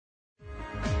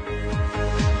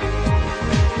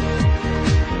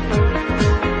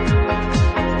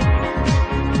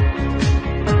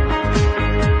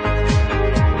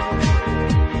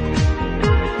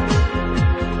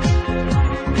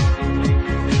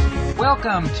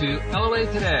Welcome to LOA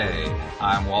Today.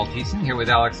 I'm Walt Thiessen here with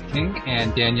Alex King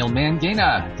and Daniel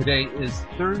Mangena. Today is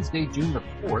Thursday, June the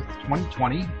 4th,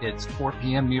 2020. It's 4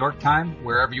 p.m. New York time.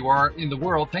 Wherever you are in the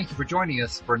world, thank you for joining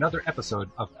us for another episode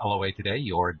of LOA Today,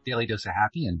 your daily dose of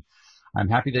happy. And I'm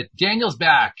happy that Daniel's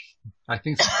back. I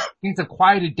think things have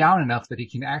quieted down enough that he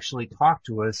can actually talk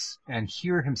to us and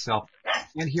hear himself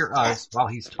and hear us while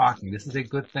he's talking. This is a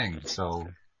good thing. So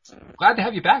glad to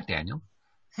have you back, Daniel.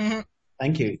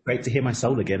 Thank you. Great to hear my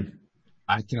soul again.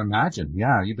 I can imagine.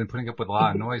 Yeah, you've been putting up with a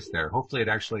lot of noise there. Hopefully it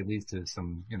actually leads to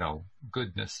some,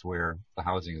 goodness where the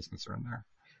housing is concerned there.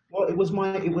 Well, it was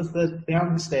the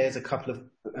downstairs, a couple of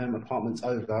apartments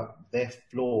over, their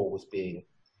floor was being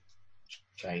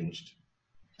changed.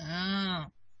 Oh.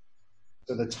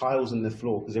 So the tiles in the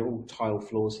floor, because they're all tile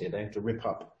floors here, they have to rip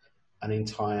up an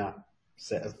entire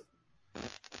set of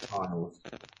tiles.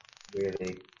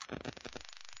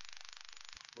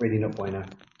 Really not bueno.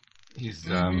 He's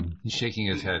shaking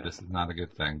his head. This is not a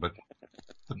good thing. But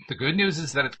the good news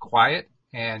is that it's quiet,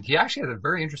 and he actually has a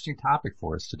very interesting topic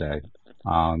for us today.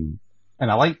 And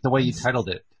I like the way you titled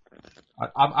it.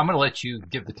 I'm going to let you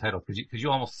give the title because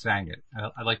you almost sang it.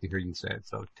 I'd like to hear you say it.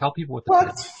 So tell people what the title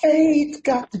is. What's fate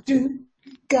got to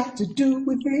do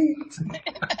with it?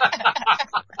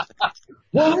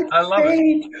 What's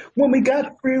fate when we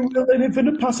got free will and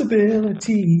infinite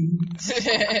possibilities?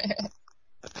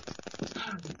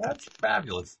 That's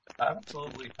fabulous.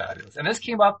 Absolutely fabulous. And this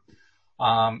came up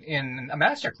in a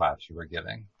masterclass you were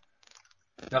giving.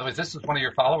 In other words, this is one of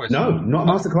your followers. No, not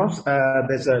a masterclass.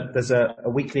 There's a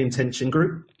weekly intention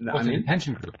group. An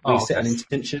intention group? We set an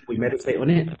intention, we meditate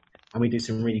on it, and we do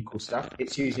some really cool stuff.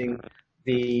 It's using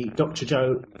the Dr.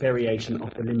 Joe variation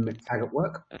of the Lynn McTaggart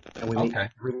work, and we meet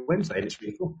every Wednesday, and it's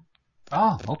really cool.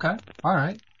 Oh, okay. All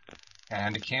right.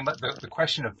 And it came up, the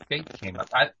question of fate came up.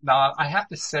 Now, I have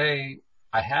to say,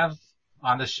 I have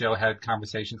on this show had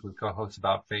conversations with co-hosts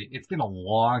about fate. It's been a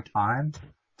long time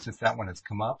since that one has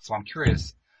come up. So I'm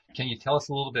curious, can you tell us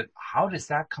a little bit, how does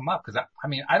that come up? Because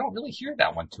I don't really hear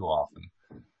that one too often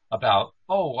about,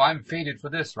 I'm fated for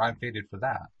this or I'm fated for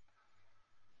that.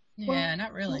 Yeah,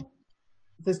 not really.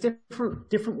 There's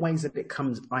different ways that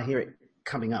I hear it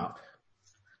coming up.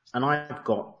 And I've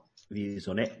got views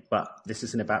on it, but this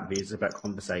isn't about views, it's about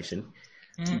conversation.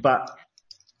 But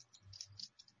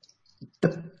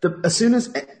as soon as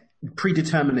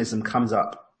predeterminism comes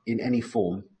up in any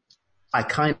form, I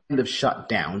kind of shut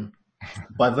down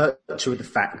by virtue of the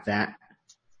fact that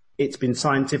it's been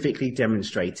scientifically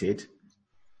demonstrated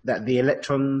that the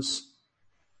electrons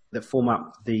that form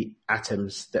up the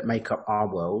atoms that make up our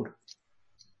world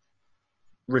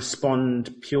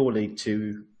respond purely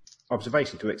to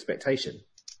observation, to expectation.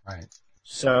 Right.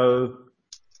 So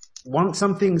once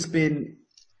something's been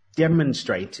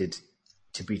demonstrated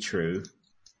to be true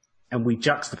and we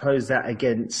juxtapose that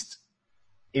against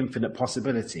infinite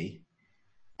possibility,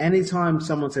 anytime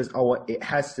someone says, it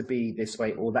has to be this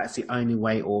way, or that's the only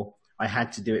way, or I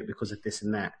had to do it because of this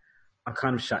and that, I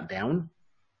kind of shut down.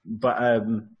 But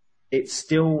it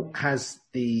still has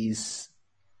these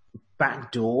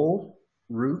backdoor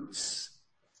routes.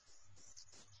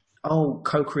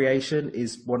 Co-creation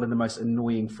is one of the most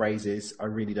annoying phrases. I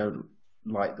really don't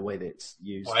like the way that it's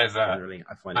used. Why is that? Generally.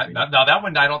 I find it now that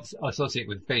one I don't associate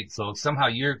with fate, so somehow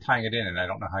you're tying it in, and I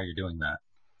don't know how you're doing that.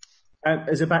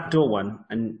 As a backdoor one,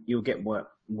 and you'll get what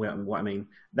I mean.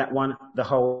 That one, the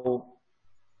whole,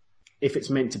 if it's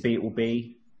meant to be, it will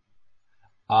be.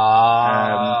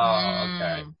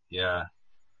 Okay. Yeah.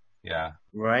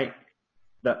 Right?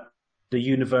 That the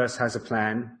universe has a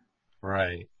plan.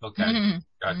 Right. Okay.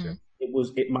 Gotcha.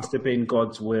 It must have been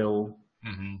God's will.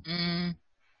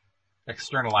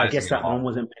 Externalizing. I guess that one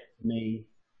wasn't meant for me.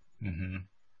 Mm-hmm.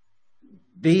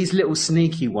 These little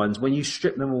sneaky ones, when you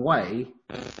strip them away,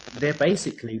 they're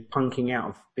basically punking out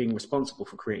of being responsible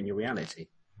for creating your reality.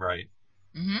 Right.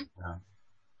 Mm-hmm. Yeah.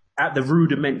 At the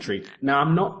rudimentary. Now,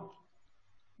 I'm not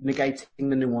negating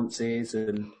the nuances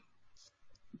and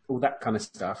all that kind of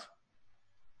stuff,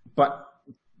 but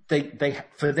they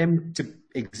for them to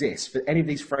exist, for any of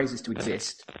these phrases to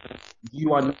exist,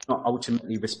 you are not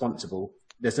ultimately responsible.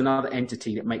 There's another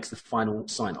entity that makes the final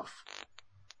sign off.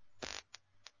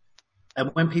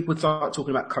 And when people start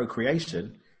talking about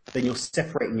co-creation, then you're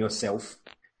separating yourself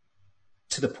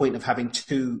to the point of having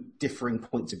two differing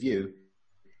points of view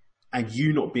and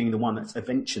you not being the one that's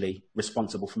eventually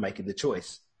responsible for making the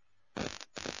choice.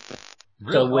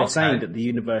 So we're saying that the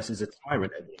universe is a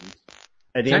tyrant at the end.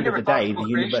 At the end of the day, the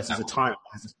universe is a tyrant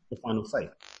that has the final say.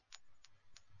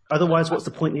 Otherwise, what's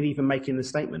the point in even making the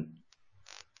statement?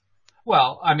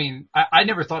 Well, I mean, I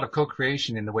never thought of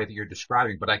co-creation in the way that you're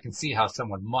describing, but I can see how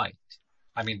someone might.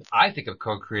 I mean, I think of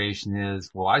co-creation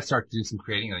is, well, I start to do some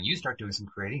creating and then you start doing some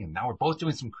creating and now we're both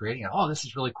doing some creating and, oh, this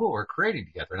is really cool. We're creating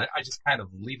together. And I just kind of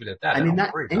leave it at that. And I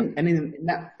don't worry about it.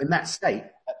 in that state,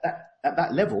 at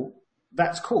that level,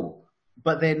 that's cool.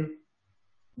 But then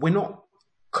we're not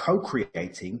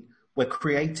co-creating. We're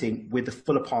creating with the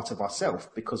fuller part of ourselves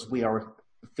because we are a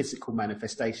physical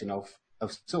manifestation of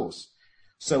source.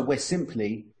 So we're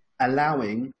simply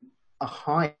allowing a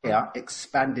higher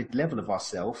expanded level of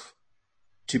ourselves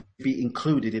to be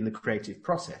included in the creative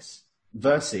process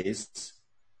versus,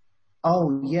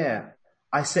 oh yeah,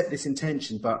 I set this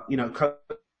intention, but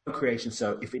co-creation.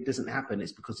 So if it doesn't happen,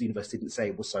 it's because the universe didn't say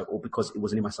it was so, or because it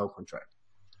wasn't in my soul contract.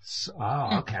 So,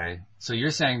 okay. So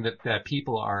you're saying that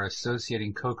people are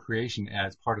associating co-creation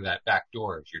as part of that back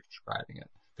door as you're describing it.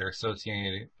 They're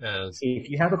associating it as... If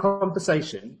you have a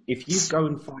conversation, if you go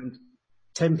and find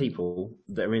 10 people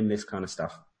that are in this kind of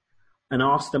stuff and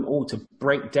ask them all to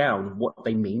break down what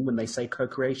they mean when they say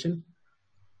co-creation,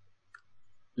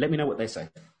 let me know what they say.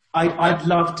 I'd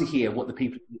love to hear what the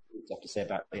people have to say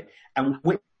about it and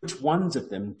which ones of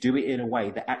them do it in a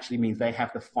way that actually means they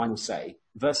have the final say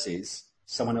versus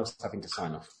someone else having to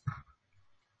sign off.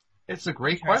 It's a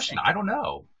great question. I don't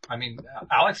know. I mean,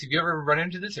 Alex, have you ever run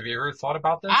into this? Have you ever thought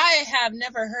about this? I have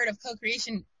never heard of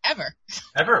co-creation ever.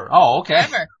 Ever? Oh, okay.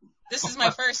 Ever. This is my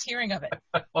first hearing of it.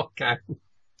 Okay.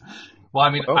 Well, I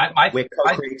mean, we're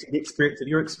co-creating the experience of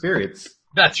your experience.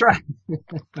 That's right.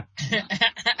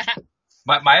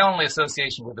 My only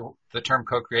association with the term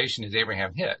co-creation is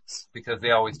Abraham Hicks, because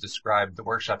they always describe the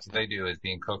workshops that they do as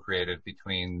being co-created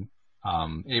between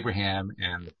Abraham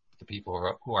and the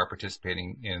people who are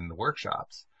participating in the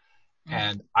workshops. Mm.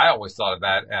 And I always thought of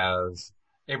that as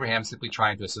Abraham simply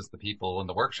trying to assist the people in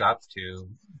the workshops to,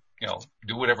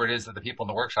 do whatever it is that the people in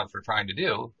the workshops were trying to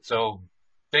do. So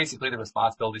basically the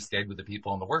responsibility stayed with the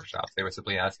people in the workshops. They were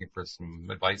simply asking for some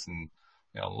advice and,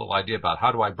 a little idea about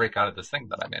how do I break out of this thing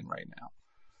that I'm in right now.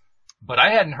 But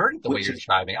I hadn't heard it the way you're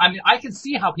describing. I mean, I can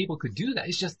see how people could do that.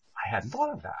 It's just, I hadn't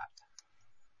thought of that.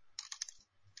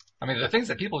 I mean, the things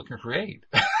that people can create.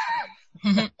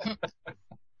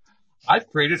 I've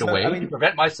created a way to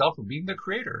prevent myself from being the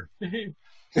creator.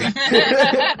 So,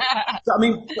 I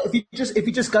mean, if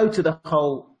you just go to the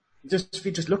whole, if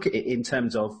you just look at it in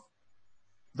terms of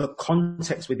the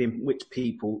context within which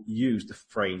people use the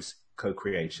phrase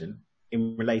co-creation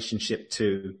in relationship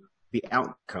to the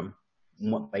outcome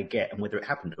and what they get and whether it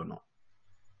happened or not.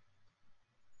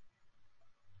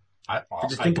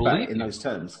 Just think about it in those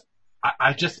terms.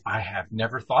 I have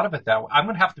never thought of it that way. I'm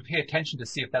going to have to pay attention to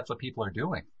see if that's what people are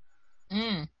doing.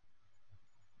 Mm.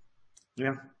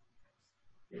 Yeah.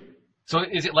 So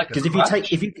is it like a because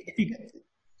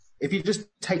if you just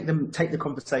take the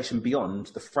conversation beyond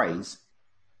the phrase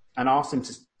and ask them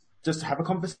to just have a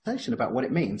conversation about what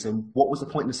it means and what was the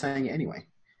point in saying it anyway.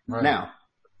 Right. Now,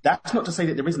 that's not to say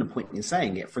that there isn't a point in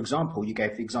saying it. For example, you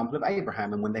gave the example of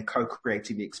Abraham and when they're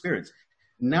co-creating the experience.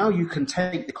 Now you can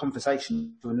take the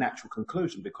conversation to a natural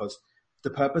conclusion because the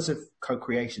purpose of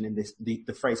co-creation in this, the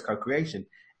phrase co-creation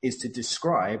is to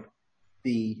describe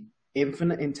the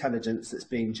infinite intelligence that's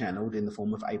being channeled in the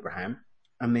form of Abraham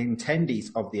and the attendees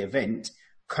of the event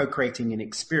co-creating an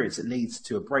experience that leads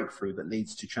to a breakthrough, that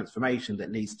leads to transformation,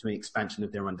 that leads to an expansion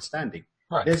of their understanding.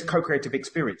 Right. There's a co-creative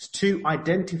experience. Two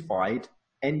identified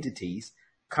entities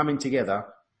coming together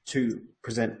to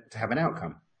have an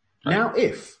outcome. Right. Now,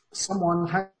 if someone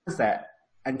has that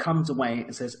and comes away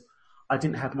and says, I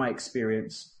didn't have my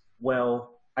experience,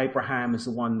 well, Abraham is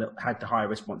the one that had the higher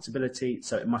responsibility,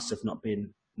 so it must have not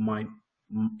been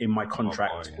in my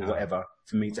contract or whatever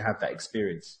for me to have that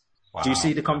experience. Wow. Do you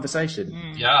see the conversation?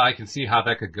 Mm. Yeah, I can see how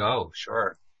that could go.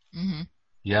 Sure. Mm-hmm.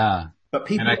 Yeah. But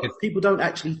people don't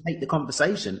actually take the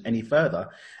conversation any further,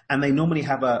 and they normally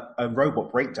have a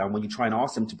robot breakdown when you try and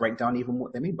ask them to break down even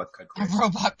what they mean by co-creation. A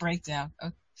robot breakdown.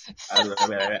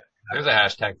 Okay. There's a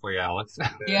hashtag for you, Alex.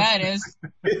 Yeah, it is.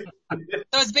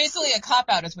 So it's basically a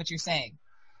cop-out is what you're saying.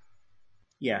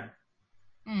 Yeah.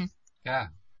 Mm. Yeah,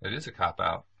 it is a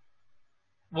cop-out.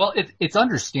 Well, it's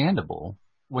understandable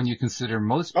when you consider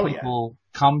most people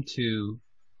come to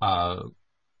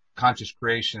conscious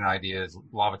creation ideas,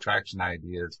 law of attraction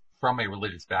ideas from a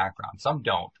religious background. Some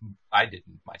don't. I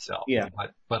didn't myself. Yeah.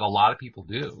 But a lot of people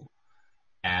do.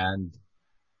 And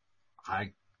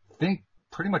I think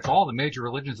pretty much all the major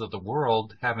religions of the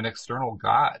world have an external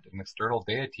God, an external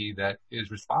deity that is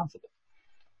responsible.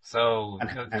 So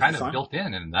it's kind of built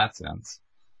in that sense.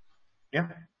 Yeah.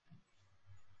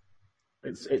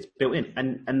 It's built in.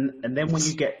 And then when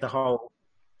you get the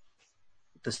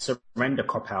surrender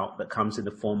cop-out that comes in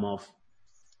the form of,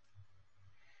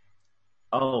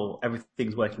 oh,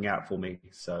 everything's working out for me,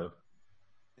 so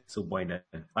It's all bueno.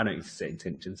 I don't need to set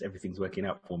intentions. Everything's working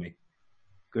out for me.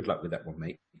 Good luck with that one,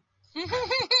 mate.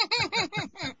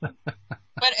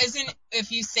 But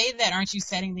if you say that, aren't you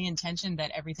setting the intention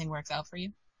that everything works out for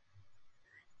you?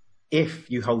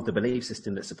 If you hold the belief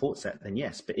system that supports that, then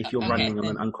yes. But if you're running on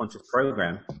an unconscious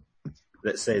program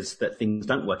that says that things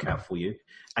don't work out for you,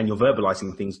 and you're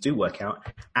verbalizing things do work out,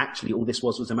 actually all this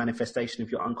was a manifestation of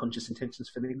your unconscious intentions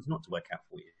for things not to work out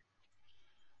for you.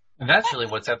 And that's really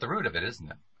what's at the root of it,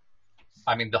 isn't it?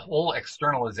 I mean, the whole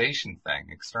externalization thing,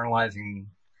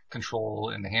 externalizing control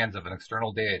in the hands of an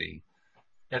external deity,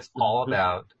 it's all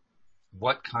about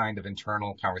what kind of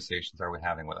internal conversations are we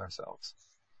having with ourselves.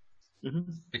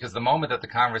 Mm-hmm. Because the moment that the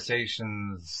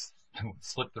conversations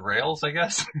slip the rails, I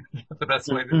guess, the best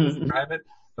way to describe it,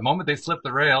 the moment they slip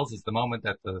the rails is the moment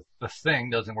that the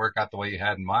thing doesn't work out the way you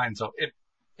had in mind. So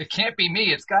it can't be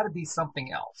me. It's got to be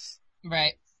something else.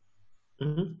 Right.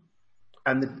 Mm-hmm.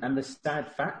 And the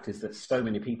sad fact is that so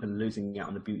many people are losing out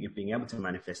on the beauty of being able to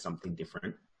manifest something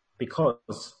different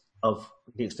because of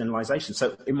the externalization.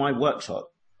 So in my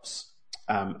workshops,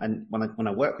 and when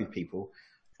I work with people,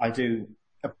 I do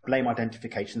a blame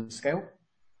identification scale.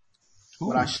 Ooh.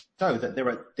 When I show that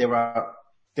there are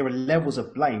levels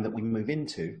of blame that we move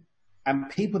into,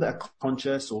 and people that are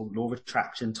conscious or law of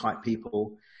attraction type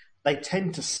people, they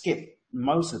tend to skip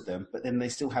most of them, but then they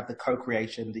still have the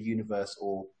co-creation, the universe,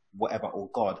 or whatever, or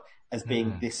God as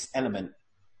being this element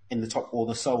in the top, or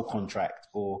the soul contract,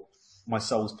 or my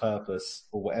soul's purpose,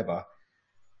 or whatever.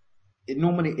 It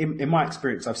normally, in my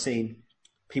experience, I've seen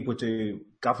people do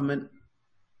government,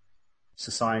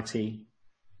 society.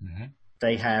 Mm-hmm.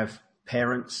 They have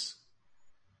parents,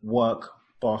 work,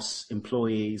 boss,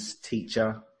 employees,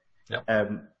 teacher,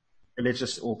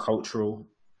 religious or cultural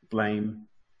blame.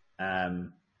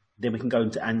 Then we can go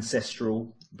into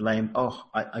ancestral blame. Oh,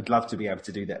 I'd love to be able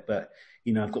to do that, but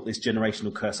I've got this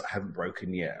generational curse I haven't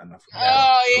broken yet. And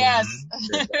yes.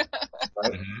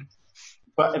 Right? Mm-hmm.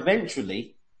 But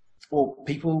eventually, or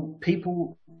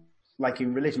people like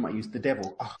in religion might use the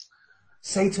devil. Oh,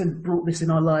 Satan brought this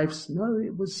in our lives. No,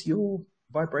 it was your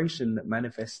vibration that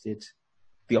manifested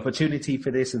the opportunity for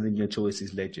this, and then your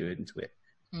choices led you into it.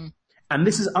 Mm. And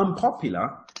this is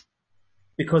unpopular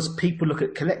because people look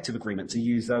at collective agreements and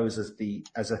use those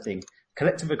as a thing.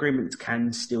 Collective agreements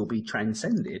can still be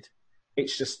transcended. It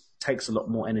just takes a lot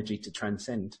more energy to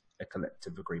transcend a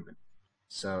collective agreement.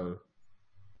 So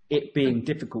it being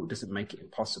difficult doesn't make it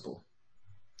impossible.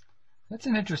 That's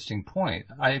an interesting point.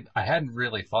 I hadn't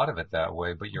really thought of it that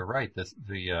way, but you're right.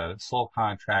 The soul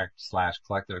contract /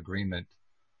 collective agreement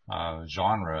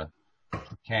genre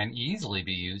can easily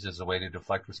be used as a way to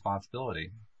deflect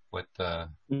responsibility. What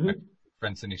my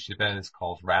friend Cindy Chavez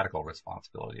calls radical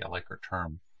responsibility. I like her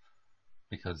term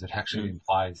because it actually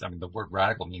implies, the word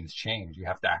radical means change. You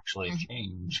have to actually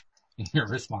change your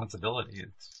responsibility.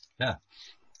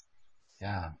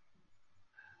 Yeah.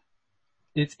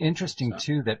 It's interesting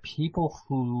too that people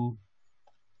who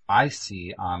I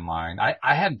see online, I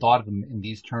hadn't thought of them in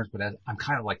these terms, but I'm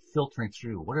kind of like filtering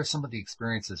through. What are some of the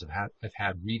experiences I've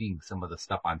had reading some of the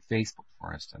stuff on Facebook,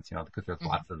 for instance, because there's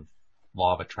lots of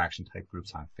law of attraction type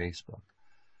groups on Facebook.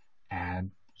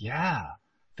 And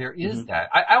there is that.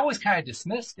 I always kind of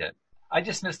dismissed it. I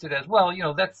dismissed it as, well,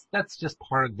 that's just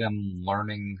part of them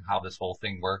learning how this whole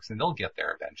thing works, and they'll get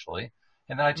there eventually.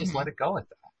 And then I just let it go at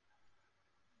that.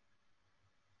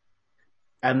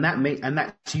 And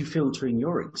that's you filtering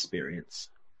your experience.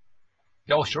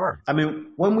 Oh, sure.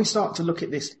 When we start to look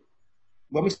at this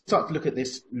law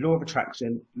of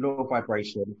attraction, law of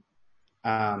vibration,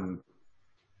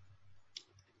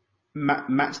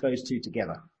 match those two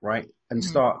together, right? And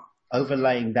start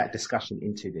overlaying that discussion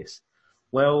into this.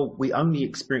 Well, we only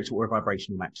experience what we're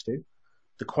vibrational matched to.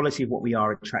 The quality of what we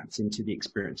are attracts into the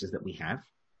experiences that we have,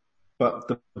 but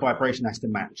the vibration has to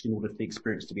match in order for the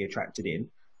experience to be attracted in.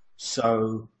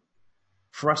 So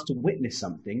for us to witness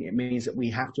something, it means that we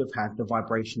have to have had the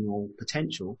vibrational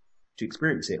potential to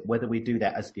experience it, whether we do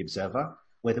that as the observer,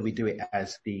 whether we do it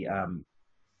as the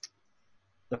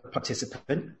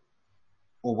participant,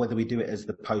 or whether we do it as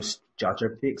the post-judge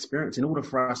of the experience. In order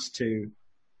for us to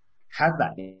have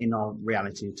that in our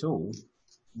reality at all,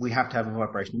 we have to have a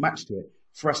vibrational match to it.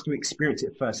 For us to experience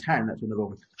it firsthand, that's when the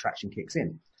law of attraction kicks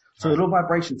in. So the law of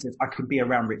vibration says I can be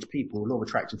around rich people. The law of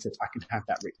attraction says I can have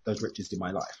those riches in my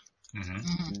life,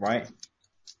 right?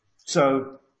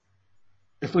 So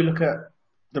if we look at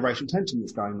the racial tension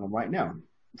that's going on right now,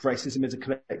 racism is a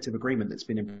collective agreement that's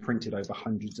been imprinted over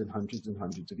hundreds and hundreds and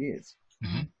hundreds of years.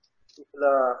 Mm-hmm. People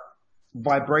are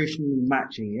vibrationally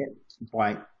matching it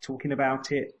by talking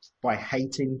about it, by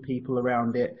hating people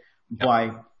around it,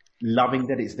 by loving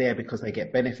that it's there because they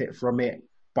get benefit from it,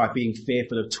 by being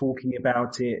fearful of talking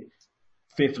about it,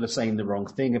 fearful of saying the wrong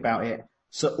thing about it.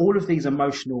 So all of these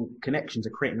emotional connections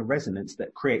are creating a resonance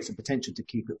that creates a potential to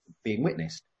keep it being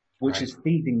witnessed, which is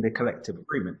feeding the collective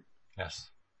agreement. Yes.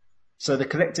 So the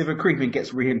collective agreement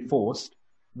gets reinforced,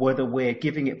 whether we're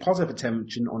giving it positive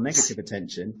attention or negative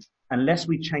attention. Unless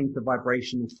we change the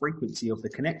vibrational frequency of the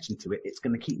connection to it, it's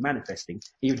going to keep manifesting,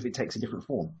 even if it takes a different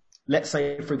form. Let's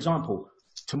say, for example,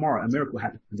 tomorrow a miracle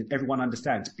happens and everyone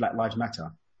understands Black Lives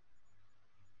Matter.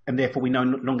 And therefore we no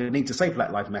longer need to say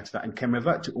Black Lives Matter and can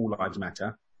revert to All Lives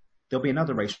Matter. There'll be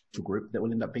another racial group that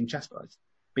will end up being chastised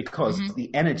because the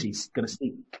energy's going to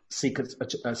seek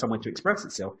somewhere to express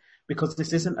itself, because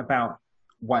this isn't about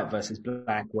white versus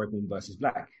black or everyone versus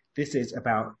black. This is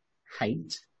about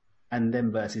hate and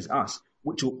them versus us,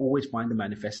 which will always find a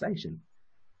manifestation.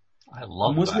 I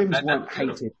love Muslims that. weren't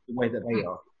hated the way that they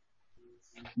are.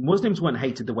 Muslims weren't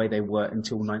hated the way they were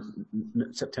until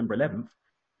September 11th.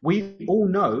 We all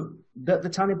know that the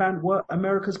Taliban were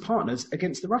America's partners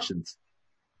against the Russians.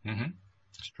 Mm-hmm.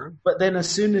 It's true. But then as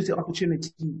soon as the opportunity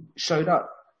showed up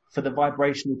for the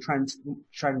vibrational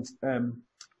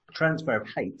transfer of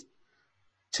hate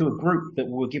to a group that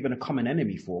we were given a common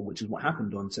enemy for, which is what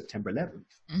happened on September 11th,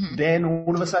 then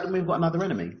all of a sudden we've got another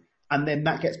enemy. And then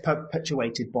that gets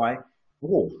perpetuated by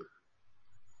war,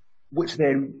 which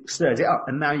then stirs it up.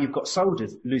 And now you've got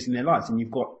soldiers losing their lives, and you've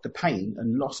got the pain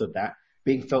and loss of that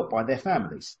being felt by their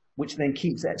families, which then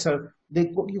keeps it. So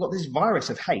you've got this virus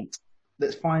of hate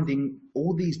that's finding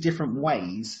all these different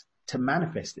ways to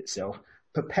manifest itself,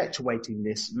 perpetuating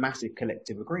this massive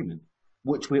collective agreement,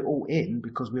 which we're all in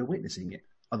because we're witnessing it.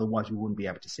 Otherwise, we wouldn't be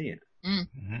able to see it.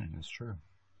 That's true.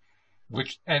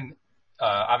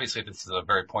 Obviously, this is a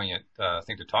very poignant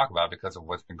thing to talk about because of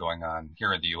what's been going on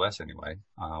here in the U.S. anyway,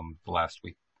 the last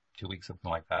week, 2 weeks, something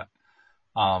like that.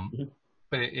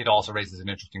 But it also raises an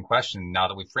interesting question now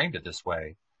that we've framed it this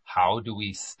way. How do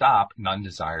we stop an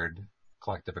undesired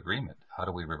collective agreement? How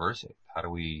do we reverse it? How do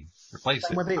we replace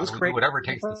it? How do we do whatever it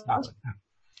takes to stop it?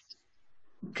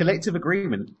 Collective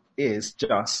agreement is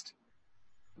just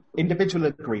individual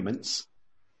agreements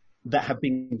that have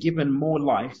been given more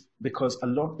life because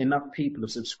enough people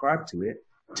have subscribed to it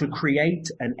to create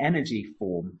an energy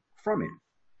form from it.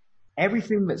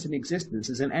 Everything that's in existence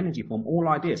is an energy form. All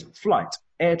ideas, flight,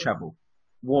 air travel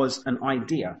was an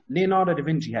idea. Leonardo da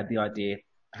Vinci had the idea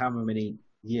however many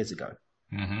years ago.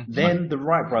 Then the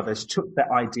Wright brothers took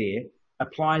that idea,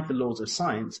 applied the laws of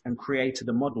science, and created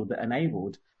a model that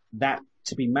enabled that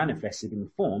to be manifested in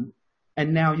form.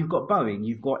 And now you've got Boeing,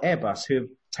 you've got Airbus who have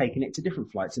taken it to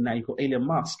different flights, and now you've got Elon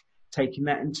Musk taking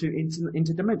that into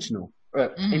interdimensional,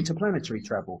 interplanetary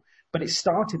travel. But it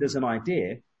started as an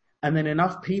idea, and then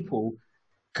enough people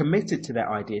committed to that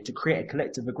idea to create a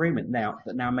collective agreement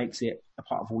that now makes it a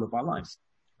part of all of our lives.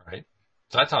 Right.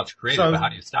 So that's how it's created, but how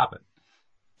do you stop it?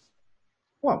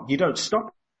 Well, you don't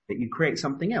stop it, you create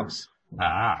something else.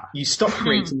 You stop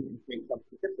creating and create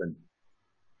something different.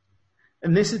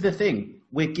 And this is the thing.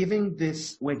 We're giving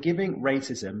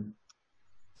racism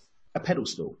a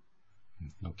pedestal.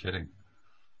 No kidding.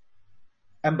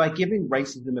 And by giving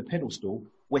racism a pedestal,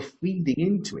 we're feeding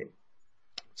into it.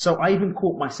 So I even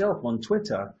caught myself on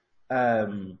Twitter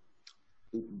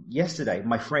yesterday.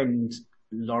 My friend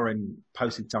Lauren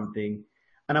posted something,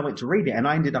 and I went to read it, and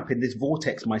I ended up in this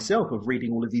vortex myself of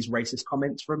reading all of these racist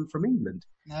comments from England.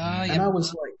 And I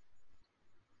was like,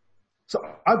 so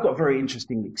I've got a very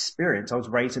interesting experience. I was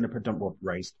raised in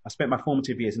I spent my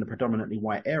formative years in a predominantly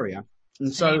white area.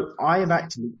 And so I have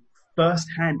actually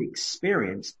firsthand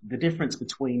experienced the difference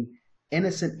between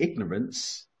innocent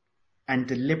ignorance and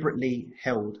deliberately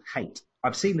held hate.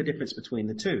 I've seen the difference between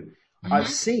the two. I've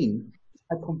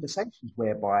had conversations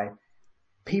whereby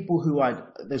people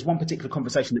there's one particular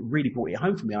conversation that really brought it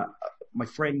home for me. My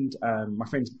friends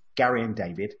Gary and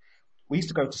David, we used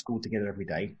to go to school together every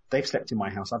day. They've slept in my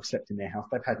house. I've slept in their house.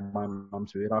 They've had my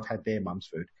mum's food. I've had their mum's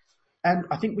food. And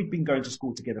I think we've been going to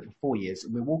school together for 4 years,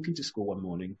 and we're walking to school one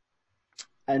morning,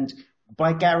 and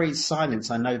by Gary's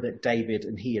silence, I know that David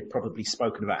and he had probably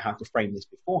spoken about how to frame this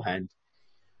beforehand.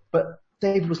 But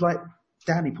David was like,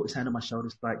 Dan, he put his hand on my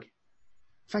shoulders like,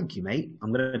 thank you, mate.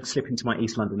 I'm going to slip into my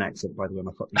East London accent, by the way,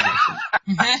 my Cockney accent.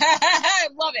 I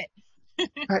love it.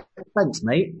 Thanks,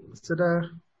 mate. I said,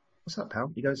 what's up,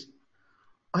 pal? He goes,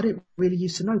 I didn't really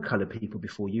used to know coloured people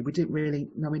before you. We didn't really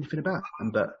know anything about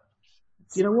them, but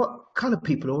you know what? Coloured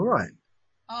people are all right.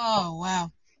 Oh,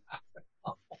 wow.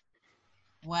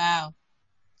 Wow.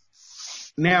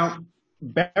 Now,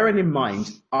 bearing in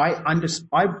mind, I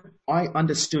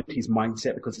understood his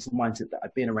mindset because it's a mindset that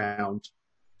I've been around.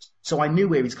 So I knew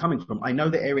where he's coming from. I know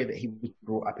the area that he was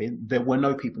brought up in. There were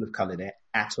no people of colour there.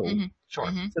 at all. Mm-hmm. Sure.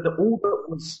 Mm-hmm. So that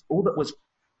all that was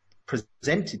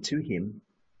presented to him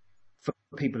for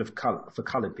people of color, for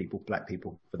colored people, black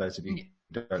people, for those of you who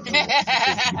don't know what I'm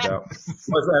talking about,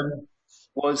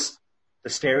 was the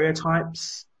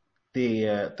stereotypes,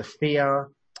 the fear,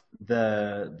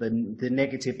 the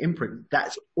negative imprint.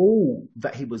 That's all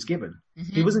that he was given.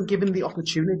 Mm-hmm. He wasn't given the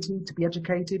opportunity to be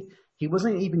educated. He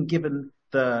wasn't even given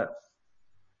the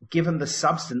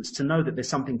substance to know that there's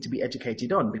something to be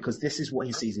educated on, because this is what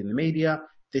he sees in the media.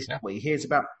 This is what he hears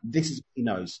about. This is what he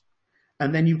knows.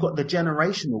 And then you've got the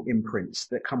generational imprints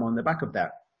that come on the back of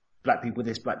that. Black people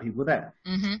this, black people that.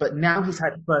 Mm-hmm. But now he's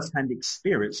had first-hand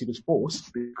experience. He was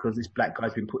forced, because this black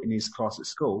guy's been put in his class at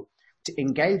school, to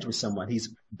engage with someone. He's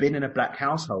been in a black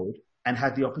household and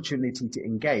had the opportunity to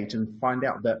engage and find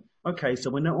out that, okay,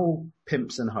 so we're not all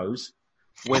pimps and hoes.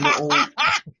 We're not all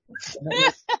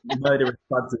murderous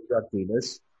thugs and drug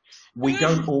dealers. We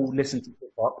don't all listen to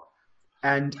hip-hop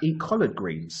and eat collard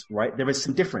greens, right? There is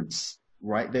some difference,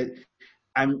 right?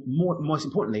 And most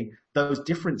importantly, those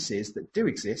differences that do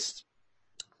exist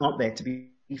aren't there to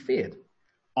be feared.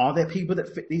 Are there people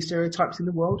that fit these stereotypes in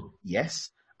the world? Yes.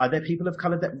 Are there people of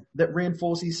color that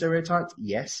reinforce these stereotypes?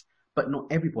 Yes. But not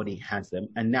everybody has them.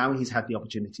 And now he's had the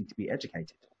opportunity to be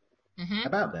educated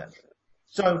about that.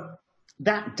 So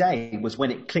that day was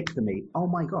when it clicked for me. Oh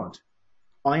my God,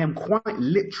 I am quite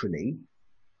literally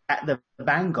at the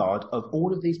vanguard of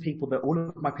all of these people, that all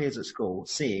of my peers at school,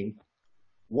 seeing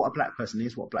what a black person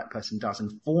is, what a black person does, and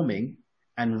forming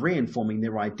and reinforming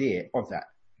their idea of that.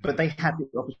 But they had the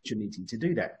opportunity to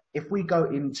do that. If we go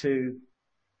into,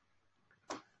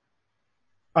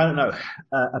 I don't know,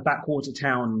 a backwater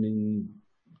town in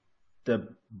the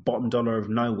bottom dollar of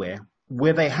nowhere,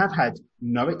 where they have had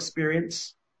no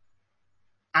experience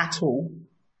at all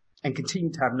and continue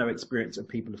to have no experience of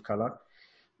people of color,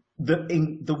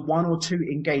 the one or two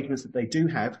engagements that they do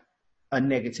have are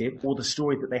negative, or the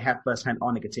stories that they have firsthand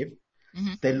are negative.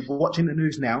 Mm-hmm. They're watching the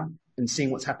news now and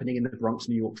seeing what's happening in the Bronx,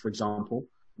 New York, for example,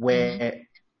 where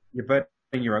you're burning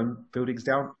your own buildings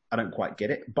down. I don't quite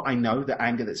get it, but I know the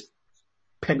anger that's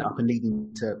pent up and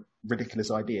leading to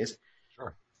ridiculous ideas.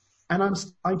 Sure. And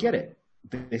I get it.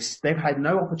 They've had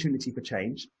no opportunity for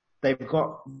change. They've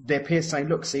got their peers saying,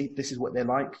 look, see, this is what they're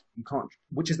like. You can't,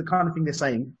 which is the kind of thing they're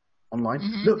saying online.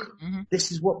 Mm-hmm. Look,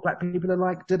 this is what black people are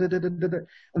like. Da, da, da, da, da, da.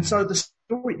 And so the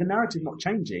story, the narrative not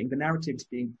changing, the narrative's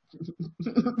being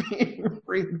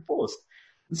reinforced.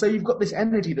 And so you've got this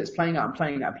energy that's playing out and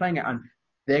playing out and playing out, and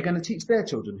they're going to teach their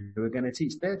children who are going to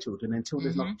teach their children until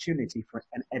there's an opportunity for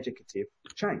an educative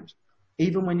change.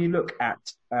 Even when you look at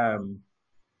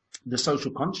the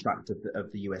social construct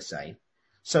of the USA.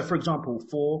 So, for example,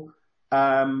 for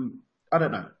an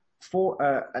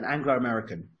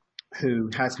Anglo-American who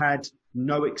has had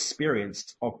no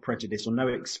experience of prejudice or no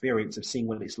experience of seeing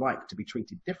what it's like to be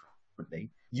treated differently,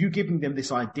 you giving them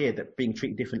this idea that being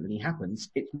treated differently happens,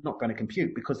 it's not going to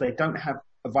compute, because they don't have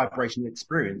a vibrational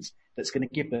experience that's going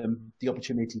to give them the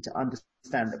opportunity to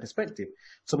understand the perspective.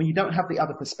 So when you don't have the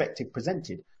other perspective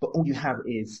presented, but all you have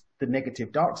is the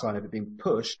negative dark side of it being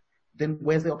pushed, then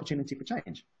where's the opportunity for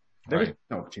change? There is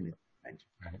no opportunity for change.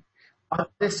 Right.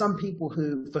 There's some people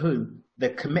for whom their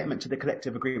commitment to the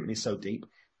collective agreement is so deep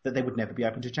that they would never be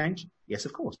open to change? Yes,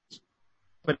 of course.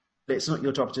 But it's not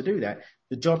your job to do that.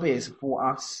 The job is for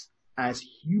us as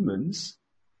humans,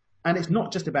 and it's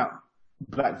not just about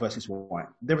black versus white.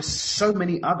 There are so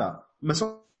many other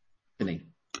misogyny,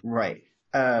 right?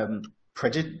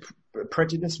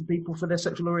 Prejudice for people for their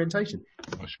sexual orientation.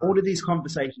 Oh, sure. All of these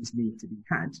conversations need to be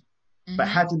had, but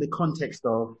had in the context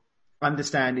of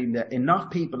understanding that enough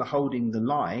people are holding the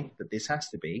lie that this has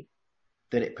to be,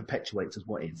 that it perpetuates as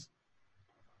what is.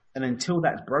 And until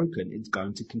that's broken, it's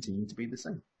going to continue to be the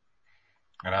same.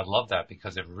 And I love that,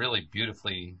 because it really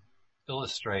beautifully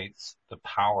illustrates the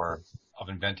power of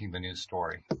inventing the new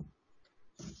story.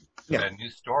 Yeah. That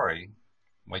new story,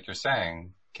 like you're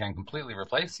saying, can completely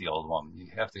replace the old one.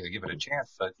 You have to give it a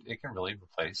chance, but it can really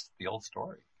replace the old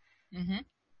story. Mm-hmm.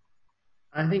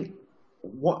 I think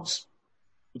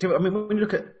when you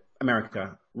look at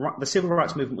America, the civil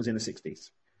rights movement was in the 60s,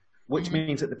 which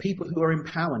means that the people who are in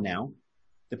power now,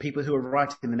 the people who are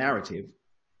writing the narrative,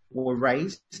 were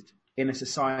raised in a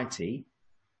society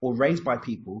or raised by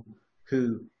people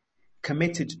who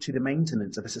committed to the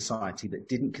maintenance of a society that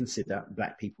didn't consider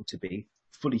black people to be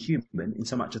fully human, in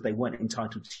so much as they weren't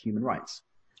entitled to human rights.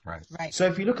 Right. So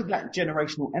if you look at that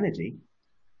generational energy,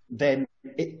 then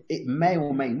it may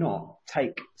or may not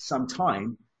take some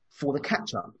time for the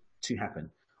catch-up to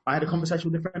happen. I had a conversation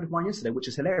with a friend of mine yesterday, which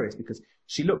is hilarious, because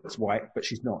she looks white, but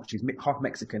she's not. She's half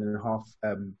Mexican and half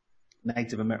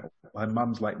Native American. Her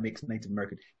mum's like mixed Native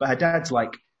American, but her dad's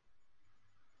like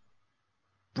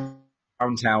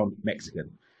brown town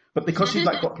Mexican. But because she's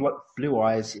like got blue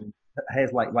eyes and her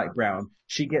hair's like light brown,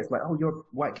 she gets like, oh, you're a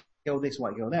white girl this,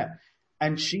 white girl that.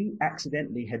 And she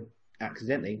accidentally,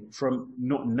 from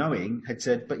not knowing, had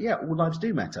said, but yeah, all lives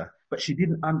do matter. But she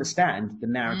didn't understand the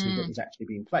narrative that was actually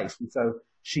being placed. And so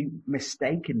she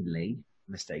mistakenly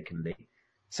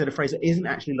said a phrase that isn't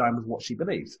actually in line with what she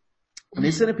believes. And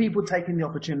instead of people taking the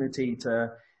opportunity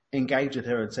to engage with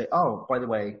her and say, oh, by the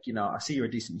way, you know, I see you're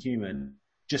a decent human,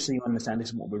 just so you understand this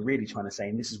is what we're really trying to say,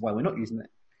 and this is why we're not using it.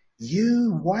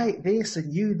 You white this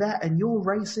and you that, and you're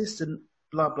racist and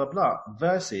blah, blah, blah,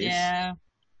 versus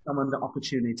someone the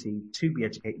opportunity to be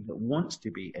educated, that wants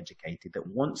to be educated, that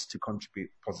wants to contribute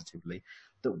positively,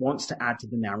 that wants to add to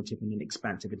the narrative in an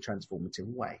expansive and transformative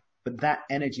way. But that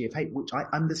energy of hate, which I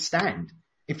understand,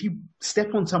 if you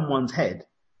step on someone's head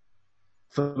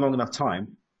for long enough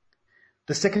time,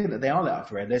 the second that they are let out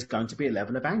for air, there's going to be a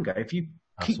level of anger. If you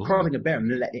keep prodding a bear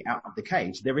and let it out of the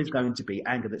cage, there is going to be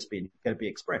anger that's going to be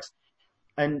expressed.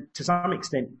 And to some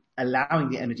extent, allowing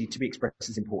the energy to be expressed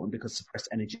is important, because suppressed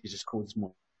energy just causes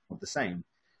more of the same.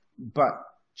 But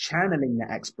channeling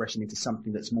that expression into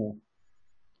something that's more,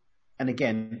 and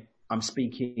again, I'm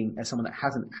speaking as someone that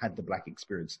hasn't had the black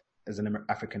experience as an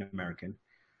African American.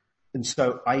 And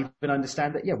so I even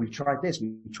understand that, yeah, we've tried this,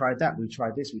 we've tried that, we've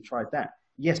tried this, we've tried that.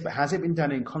 Yes, but has it been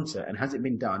done in concert, and has it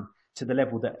been done to the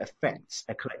level that affects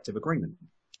a collective agreement?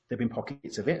 There have been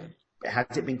pockets of it, but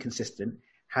has it been consistent?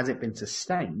 Has it been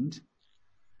sustained?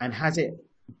 And has it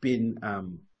been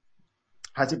done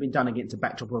against a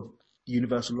backdrop of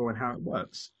universal law and how it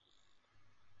works?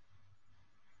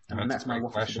 And that's my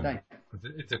waffle for the day.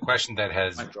 It's a question that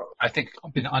has, I think,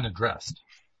 been unaddressed.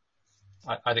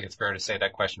 I think it's fair to say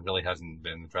that question really hasn't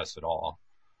been addressed at all,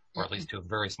 or at least to a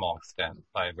very small extent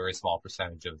by a very small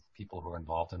percentage of people who are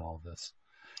involved in all of this.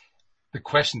 The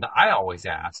question that I always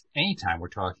ask anytime we're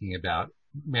talking about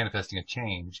manifesting a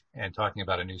change and talking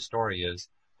about a new story is,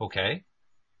 okay,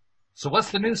 so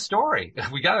what's the new story?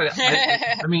 We gotta,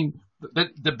 I mean,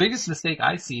 the biggest mistake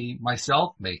I see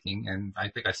myself making, and I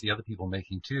think I see other people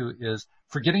making too, is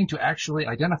forgetting to actually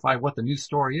identify what the new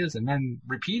story is and then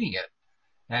repeating it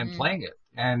and playing it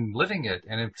and living it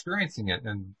and experiencing it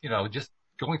and, you know, just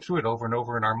going through it over and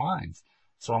over in our minds.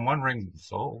 So I'm wondering,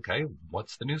 so, okay,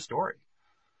 what's the new story?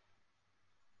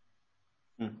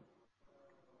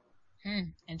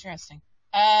 Interesting.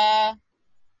 I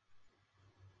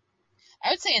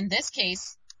would say in this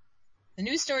case, the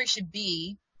news story should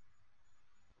be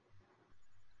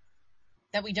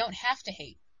that we don't have to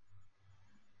hate.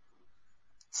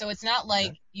 So it's not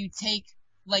like you take,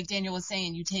 like Daniel was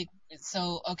saying,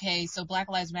 so Black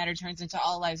Lives Matter turns into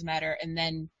All Lives Matter, and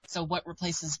then, so what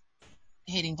replaces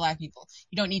hating black people?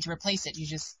 You don't need to replace it, you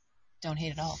just don't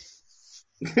hate at all.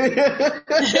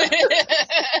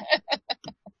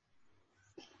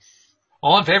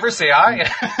 All in favor, say aye.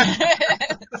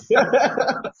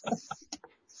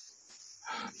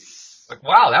 Like,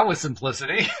 wow, that was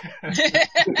simplicity. I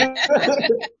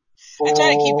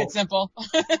try to keep it simple.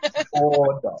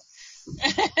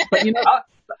 But you know,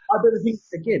 other things,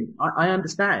 again, I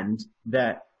understand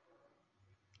that,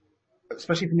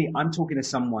 especially for me, I'm talking to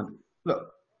someone,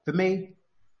 look, for me,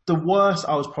 the worst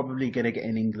I was probably going to get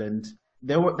in England,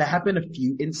 there have been a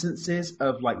few instances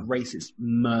of like racist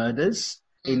murders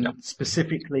in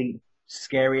specifically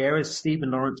scary areas. Stephen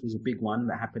Lawrence was a big one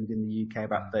that happened in the UK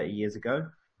about 30 years ago.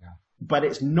 Yeah. But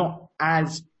it's not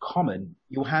as common.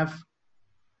 You'll have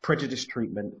prejudice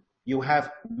treatment. You'll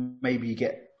have, maybe you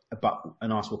get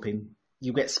an arse whooping.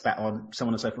 You get spat on, so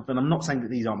on and so forth. And I'm not saying that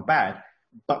these aren't bad,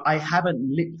 but I haven't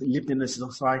lived in a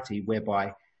society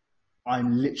whereby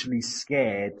I'm literally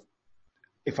scared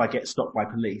if I get stopped by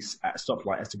police at a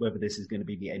stoplight as to whether this is going to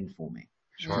be the end for me.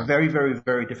 Sure. It's a very, very,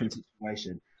 very different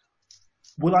situation.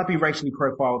 Will I be racially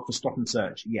profiled for stop and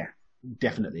search? Yeah,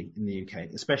 definitely in the UK,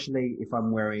 especially if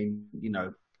I'm wearing, you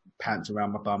know, pants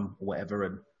around my bum or whatever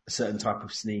and a certain type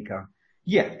of sneaker.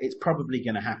 Yeah, it's probably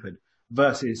going to happen.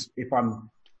 Versus if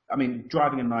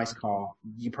driving a nice car,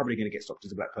 you're probably going to get stopped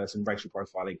as a black person, racial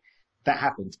profiling. That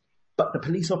happens. But the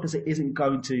police officer isn't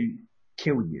going to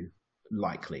kill you,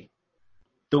 likely.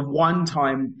 The one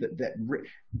time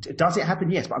that does it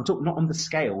happen? Yes, but I'm talking not on the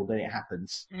scale that it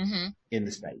happens in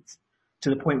the States, to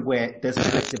the point where there's a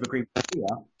collective agreement here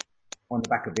on the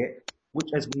back of it, which,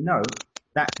 as we know,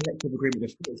 that collective agreement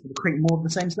is going to create more of the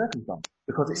same circumstance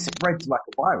because it spreads like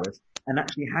a virus and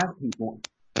actually have people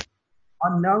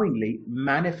unknowingly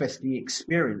manifest the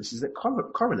experiences that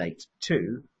correlate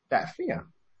to that fear.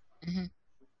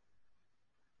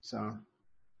 So,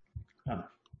 I don't know.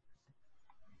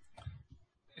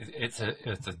 It's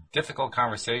a difficult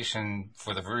conversation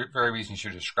for the very reasons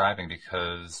you're describing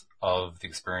because of the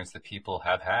experience that people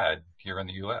have had here in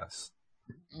the U.S.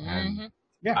 And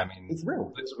Yeah, I mean, it's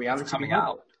real. It's reality coming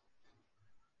out.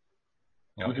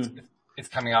 You know, it's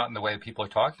coming out in the way that people are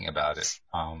talking about it.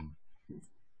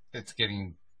 It's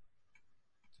getting.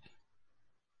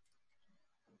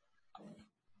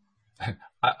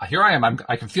 Here I am.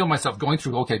 I can feel myself going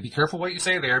through. Okay, be careful what you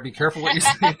say there. Be careful what you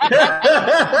say.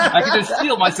 I can just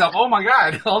feel myself. Oh my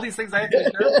God! All these things I have to be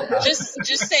careful about.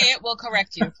 Just say it. We'll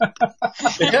correct you.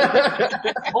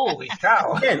 Holy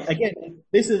cow! Again,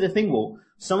 this is the thing, Walt.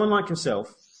 Someone like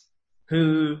yourself,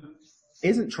 who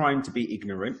isn't trying to be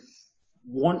ignorant,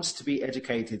 wants to be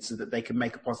educated so that they can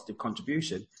make a positive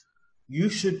contribution. You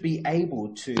should be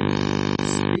able to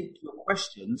speak to your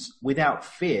questions without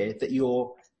fear that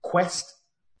your quest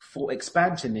for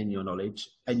expansion in your knowledge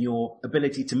and your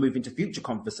ability to move into future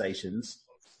conversations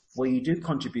where you do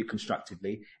contribute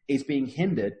constructively is being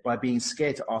hindered by being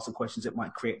scared to ask the questions that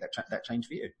might create that change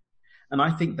for you. And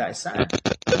I think that is sad.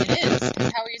 It is.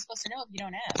 'Cause how are you supposed to know if you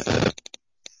don't ask?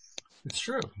 It's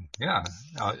true. Yeah.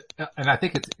 And I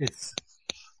think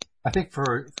I think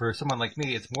for someone like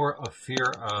me, it's more a fear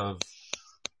of,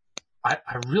 I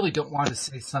really don't want to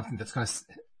say something that's going to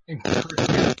encourage them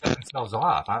to set themselves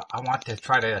off. I want to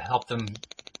try to help them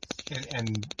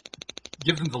and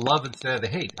give them the love instead of the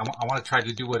hate. I want to try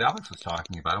to do what Alex was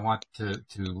talking about. I want to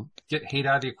get hate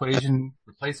out of the equation,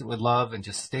 replace it with love, and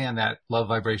just stay in that love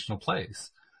vibrational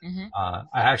place. Mm-hmm.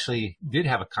 I actually did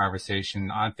have a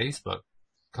conversation on Facebook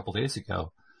a couple days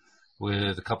ago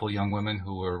with a couple of young women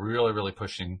who were really, really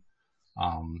pushing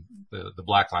the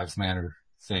Black Lives Matter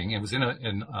thing. It was in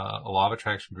a law of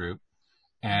attraction group,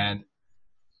 and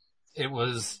it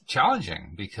was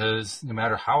challenging because no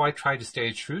matter how I tried to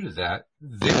stay true to that,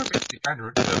 they were basically trying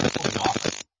to pull me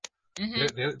off.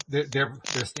 Mm-hmm.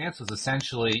 Their stance was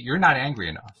essentially, "You're not angry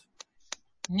enough.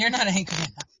 You're not angry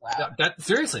enough." Wow.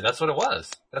 Seriously, that's what it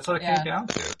was. That's what it came down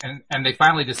to. And they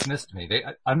finally dismissed me.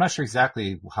 I'm not sure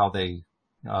exactly how they,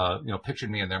 pictured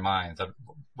me in their minds.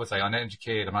 Was I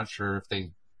uneducated? I'm not sure if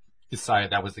they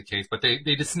decided that was the case, but they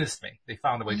dismissed me. They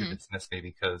found a way to dismiss me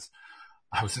because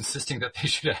I was insisting that they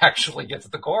should actually get to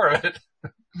the core of it.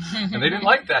 And they didn't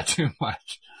like that too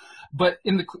much. But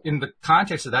in the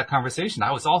context of that conversation,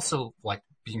 I was also like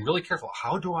being really careful.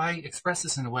 How do I express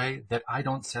this in a way that I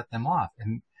don't set them off?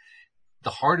 And the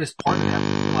hardest part of that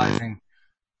is realizing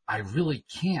I really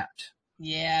can't.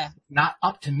 Yeah. Not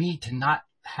up to me to not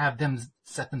have them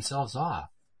set themselves off.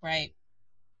 Right.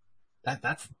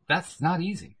 That's not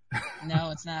easy. No,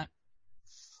 it's not.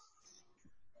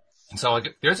 So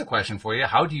there's a question for you.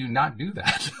 How do you not do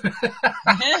that?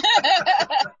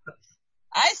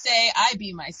 I say I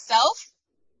be myself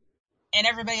and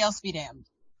everybody else be damned.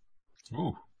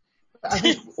 Ooh. I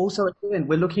think also, again,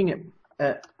 we're looking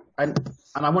at, and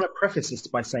I want to preface this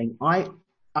by saying I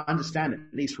understand,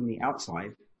 at least from the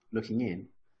outside looking in,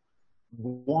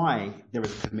 why there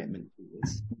is a commitment to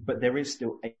this, but there is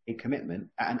still a commitment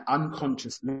at an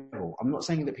unconscious level. I'm not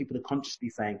saying that people are consciously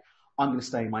saying, I'm going to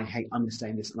stay in my hate, I'm going to stay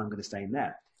in this, and I'm going to stay in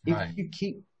that. Right. If you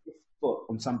keep your foot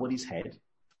on somebody's head,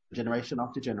 generation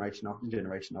after generation after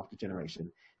generation after generation,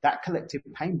 that collective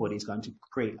pain body is going to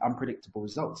create unpredictable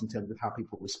results in terms of how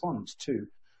people respond to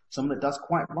someone that does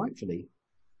quite rightfully,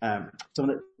 someone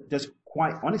that does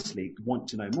quite honestly want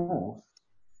to know more.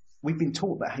 We've been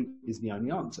taught that hate is the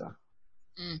only answer.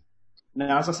 Mm.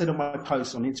 Now, as I said on my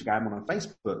post on Instagram and on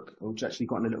Facebook, which actually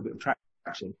gotten a little bit of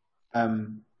traction,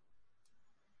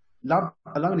 love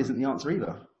alone isn't the answer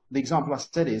either. The example I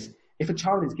said is, if a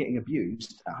child is getting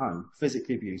abused at home,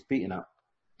 physically abused, beaten up,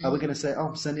 are we going to say, "Oh,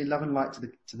 I'm sending love and light to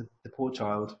the poor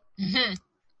child"? Mm-hmm.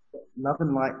 Love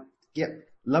and light,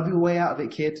 love your way out of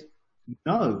it, kid.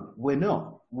 No, we're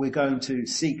not. We're going to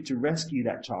seek to rescue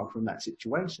that child from that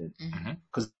situation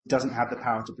because it doesn't have the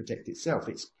power to protect itself.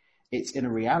 It's in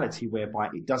a reality whereby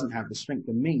it doesn't have the strength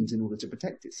and means in order to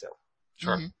protect itself.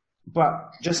 Sure. Mm-hmm.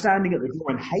 But just standing at the door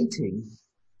and hating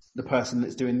the person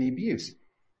that's doing the abuse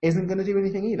isn't going to do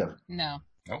anything either. No.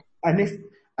 Nope.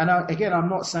 Again, I'm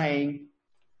not saying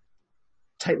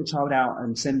take the child out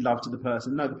and send love to the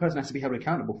person. No, the person has to be held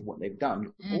accountable for what they've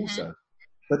done also.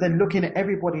 But then looking at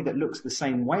everybody that looks the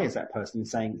same way as that person and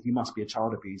saying you must be a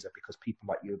child abuser because people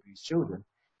like you abuse children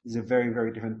is a very,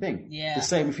 very different thing. Yeah. The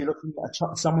same if you're looking at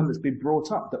someone that's been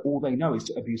brought up that all they know is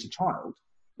to abuse a child.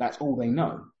 That's all they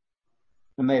know.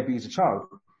 And they abuse a child.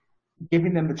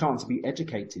 Giving them the chance to be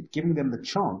educated,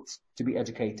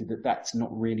 that that's not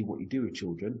really what you do with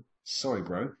children. Sorry,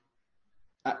 bro.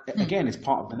 Again, it's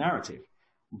part of the narrative.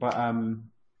 But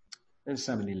there's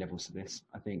so many levels to this.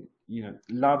 I think,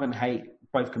 love and hate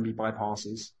both can be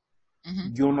bypasses.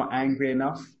 Mm-hmm. You're not angry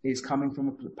enough is coming from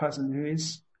a person who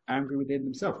is angry within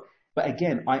themselves. But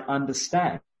again, I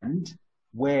understand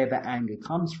where the anger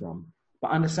comes from,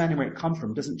 but understanding where it comes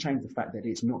from doesn't change the fact that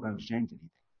it's not going to change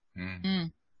anything.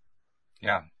 Mm.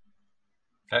 Yeah.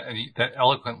 That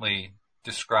eloquently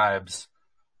describes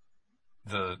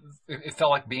it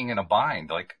felt like being in a bind.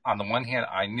 Like, on the one hand,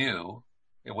 I knew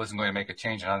it wasn't going to make a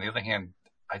change, and on the other hand,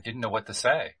 I didn't know what to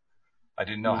say. I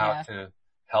didn't know how to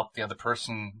help the other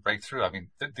person break through. I mean,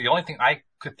 the only thing I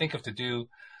could think of to do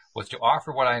was to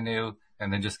offer what I knew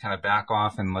and then just kind of back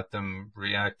off and let them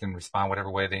react and respond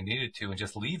whatever way they needed to and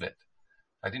just leave it.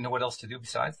 I didn't know what else to do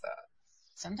besides that.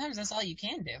 Sometimes that's all you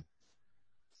can do.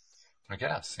 I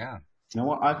guess, yeah. You know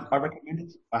what? I recommend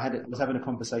it. I was having a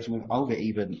conversation with Olga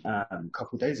even a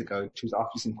couple of days ago. She was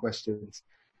asking some questions,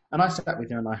 and I sat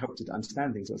with her and I helped her to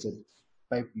understand things. I said,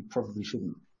 "Babe, you probably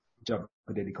shouldn't jump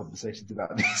with any conversations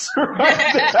about this." I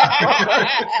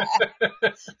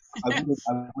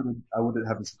wouldn't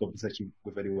have this conversation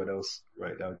with anyone else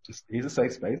right now. Just here's a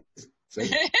safe space,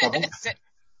 safe bubble, safe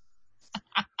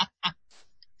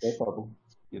bubble.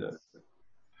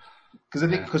 Because I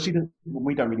think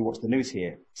we don't really watch the news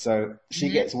here, so she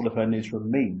gets all of her news from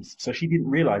memes. So she didn't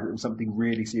realize it was something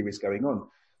really serious going on.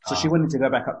 So she wanted to go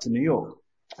back up to New York.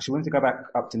 She wanted to go back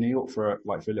up to New York for a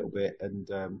little bit, and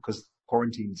because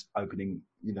quarantine's opening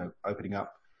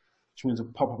up, she wanted to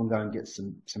pop up and go and get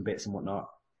some bits and whatnot.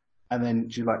 And then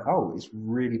she's like, "Oh, it's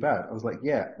really bad." I was like,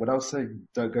 "Yeah." When I was saying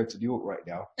don't go to New York right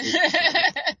now,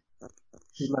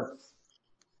 she's like,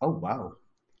 "Oh wow."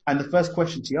 And the first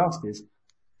question she asked is,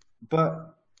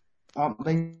 "But aren't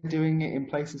they doing it in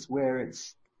places where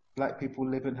it's black people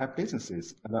live and have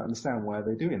businesses? I don't understand why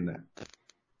they're doing that."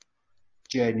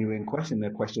 Genuine question,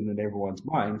 they're questioning in everyone's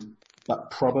mind,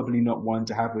 but probably not one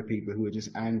to have with people who are just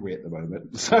angry at the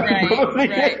moment. So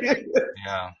right.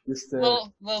 Yeah. Just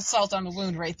little salt on the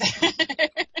wound right there.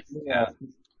 Yeah.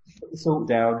 Put the salt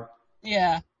down.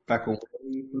 Yeah. Back away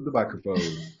from the microphone.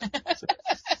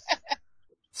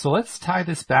 So let's tie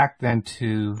this back then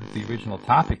to the original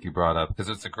topic you brought up, because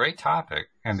it's a great topic,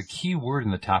 and the key word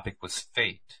in the topic was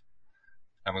fate.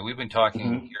 I mean, we've been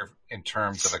talking here in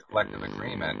terms of a collective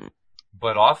agreement,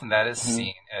 but often that is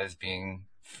seen as being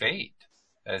fate,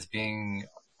 as being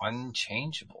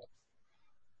unchangeable.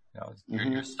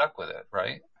 You're stuck with it,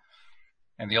 right?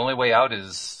 And the only way out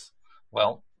is,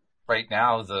 well, right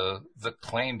now the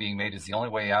claim being made is the only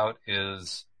way out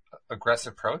is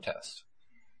aggressive protest.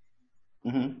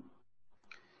 Mm-hmm.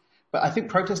 But I think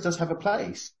protest does have a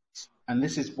place, and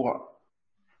this is what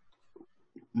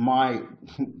my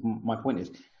point is.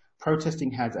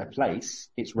 Protesting has a place.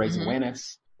 It's raising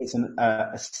awareness. It's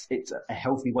it's a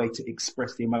healthy way to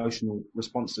express the emotional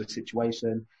response to a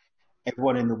situation.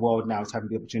 Everyone in the world now is having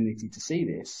the opportunity to see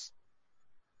this.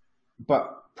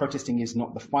 But protesting is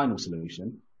not the final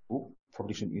solution.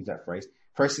 Probably shouldn't use that phrase.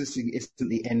 Protesting isn't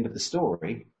the end of the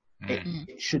story.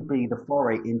 It should be the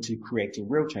foray into creating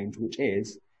real change, which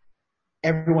is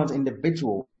everyone's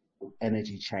individual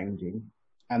energy changing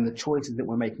and the choices that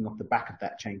we're making off the back of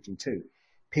that changing too.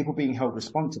 People being held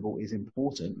responsible is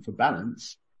important for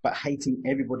balance, but hating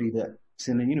everybody that's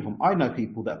in a uniform. I know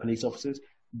people that are police officers,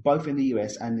 both in the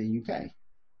US and the UK.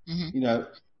 Mm-hmm.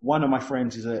 One of my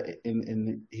friends is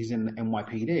he's in the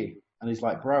NYPD, and he's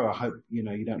like, "Bro, I hope, you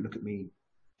don't look at me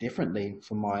differently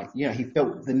for my," he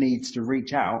felt the need to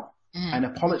reach out and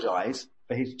apologize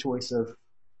for his choice of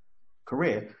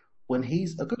career when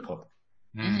he's a good cop.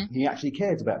 He actually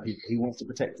cares about people. He wants to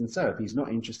protect and serve. He's not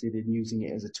interested in using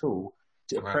it as a tool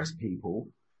to oppress people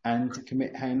and to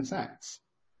commit heinous acts.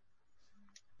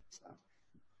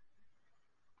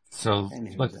 So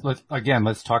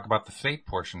let's talk about the fate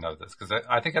portion of this, because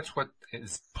I think that's what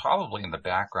is probably in the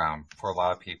background for a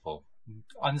lot of people.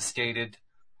 Unstated,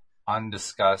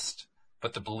 undiscussed,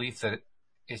 but the belief that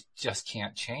it just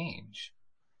can't change.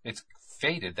 It's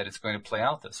fated that it's going to play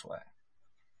out this way.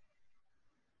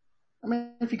 I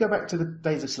mean, if you go back to the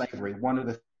days of slavery, one of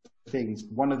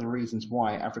the reasons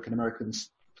why African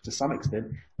Americans, to some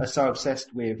extent, are so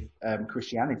obsessed with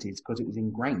Christianity is because it was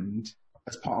ingrained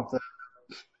as part of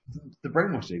the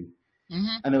brainwashing.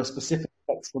 And there were specific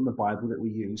texts from the Bible that we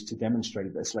used to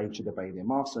demonstrate that a slave should obey their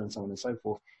master and so on and so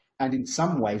forth. And in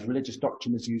some ways, religious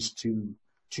doctrine was used to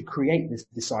create this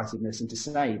decisiveness and to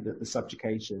say that the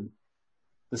subjugation,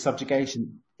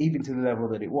 even to the level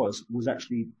that it was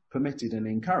actually permitted and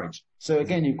encouraged. So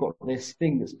again, you've got this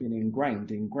thing that's been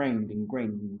ingrained.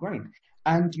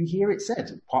 And you hear it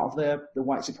said, part of the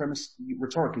white supremacist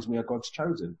rhetoric is we are God's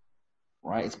chosen,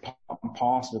 right? It's part and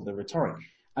parcel of the rhetoric.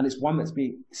 And it's one that's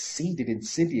being seeded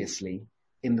insidiously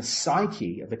in the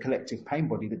psyche of the collective pain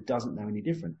body that doesn't know any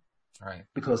different. Right.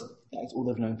 Because that's all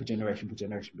they've known for generation, for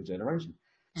generation, for generation.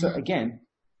 So again,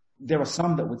 there are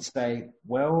some that would say,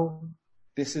 well,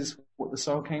 this is what the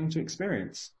soul came to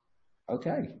experience.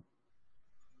 Okay.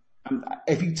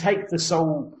 If you take the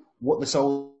soul, what the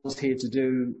soul is here to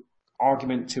do,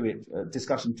 argument to it,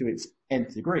 discussion to its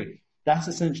nth degree, that's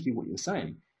essentially what you're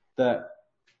saying. That,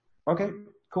 okay,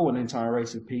 cool, an entire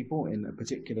race of people in a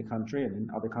particular country and in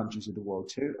other countries of the world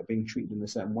too are being treated in a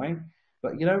certain way.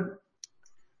 But,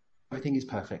 everything is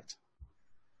perfect.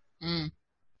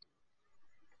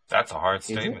 That's a hard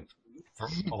statement. For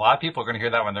a lot of people are going to hear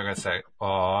that one. They're going to say, oh,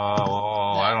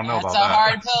 I don't know about that. That's a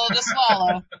hard pill to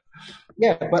swallow.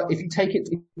 Yeah, but if you take it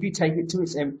to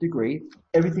its nth degree,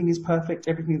 everything is perfect.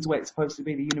 Everything's the way it's supposed to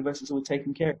be. The universe is always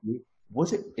taking care of you.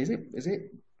 Was it? Is it?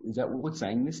 Is that what we're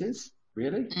saying this is?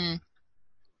 Really?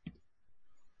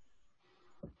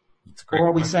 Or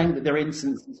are we saying that there are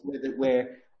instances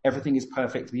where everything is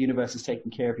perfect, the universe is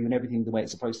taking care of you, and everything the way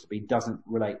it's supposed to be doesn't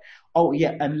relate? Oh,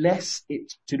 yeah, unless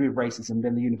it's to do with racism,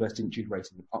 then the universe didn't choose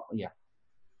racism. Oh, yeah.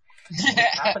 It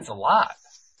happens a lot.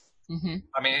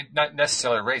 I mean, not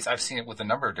necessarily race. I've seen it with a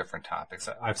number of different topics.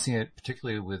 I've seen it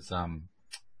particularly with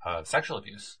sexual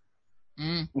abuse.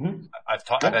 I've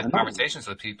had conversations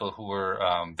with people who were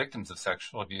victims of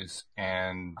sexual abuse,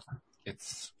 and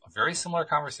it's a very similar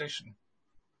conversation.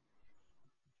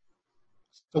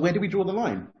 So where do we draw the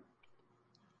line?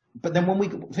 But then when we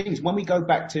go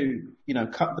back to,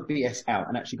 cut the BS out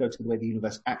and actually go to the way the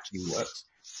universe actually works,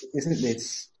 isn't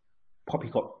this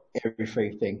poppycock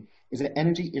airy-fairy thing? Is that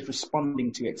energy is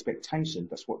responding to expectation.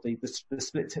 That's what the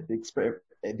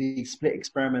split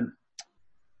experiment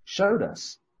showed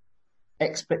us.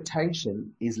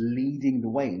 Expectation is leading the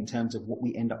way in terms of what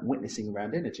we end up witnessing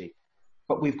around energy.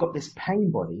 But we've got this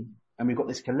pain body, and we've got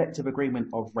this collective agreement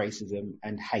of racism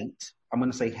and hate. I'm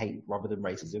going to say hate rather than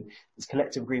racism. This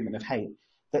collective agreement of hate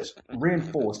that's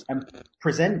reinforced and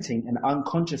presenting an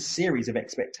unconscious series of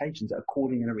expectations that are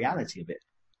calling in a reality of it.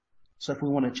 So if we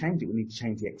want to change it, we need to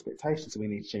change the expectations. So we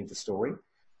need to change the story.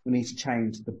 We need to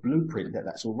change the blueprint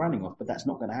that's all running off. But that's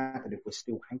not going to happen if we're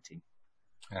still hating.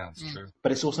 Yeah, that's true.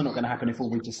 But it's also not going to happen if all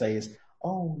we just say is,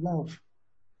 oh, love.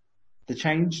 The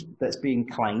change that's being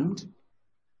claimed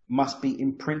must be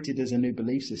imprinted as a new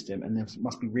belief system, and there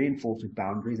must be reinforced with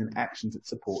boundaries and actions that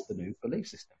support the new belief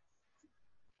system.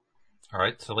 All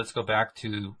right, so let's go back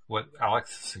to what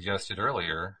Alex suggested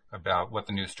earlier about what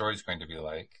the new story is going to be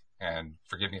like. And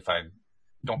forgive me if I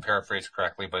don't paraphrase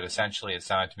correctly, but essentially it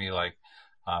sounded to me like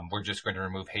we're just going to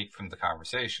remove hate from the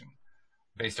conversation.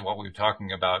 Based on what we were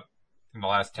talking about in the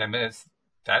last 10 minutes,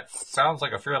 that sounds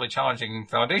like a fairly challenging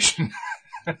foundation.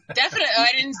 Definitely.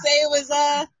 I didn't say it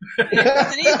wasn't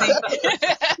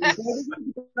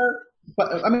easy.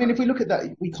 But, I mean, if we look at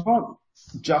that, we can't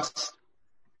just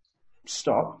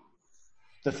stop.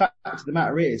 The fact of the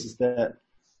matter is that,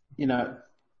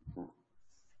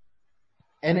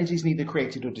 energy's neither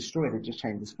created or destroyed, it just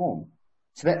changes form.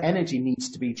 So that energy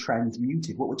needs to be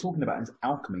transmuted. What we're talking about is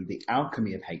alchemy, the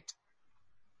alchemy of hate.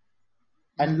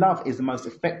 And love is the most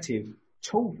effective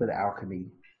tool for the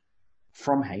alchemy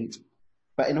from hate.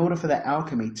 But in order for that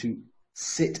alchemy to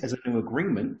sit as a new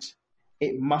agreement,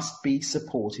 it must be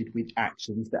supported with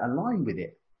actions that align with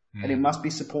it. And it must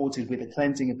be supported with a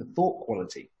cleansing of the thought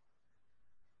quality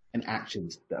and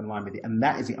actions that align with it. And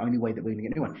that is the only way that we're going to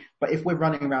get a new one. But if we're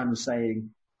running around and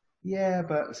saying, yeah,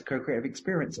 but it's a co-creative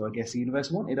experience, so I guess the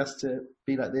universe wanted us to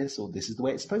be like this, or this is the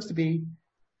way it's supposed to be,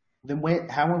 then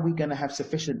how are we going to have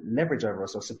sufficient leverage over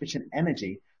us or sufficient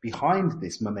energy behind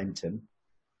this momentum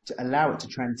to allow it to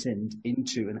transcend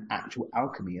into an actual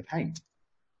alchemy of hate?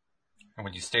 And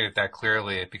when you state it that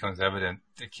clearly, it becomes evident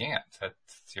it can't.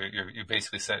 You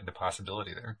basically set the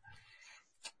possibility there.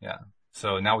 Yeah.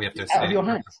 So now we have to say what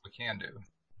we can do.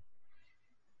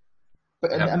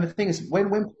 But and the thing is, when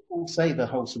people say the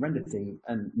whole surrender thing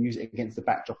and use it against the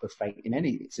backdrop of fate in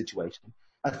any situation,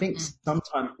 I think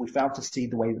sometimes we fail to see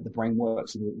the way that the brain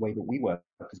works and the way that we work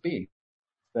as beings.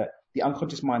 That the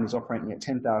unconscious mind is operating at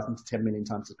 10,000 to 10 million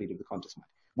times the speed of the conscious mind.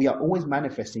 We are always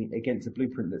manifesting against the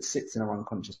blueprint that sits in our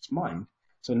unconscious mind.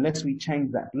 So unless we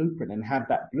change that blueprint and have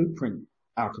that blueprint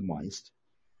alchemized,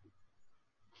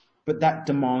 but that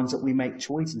demands that we make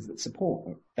choices that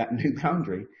support that new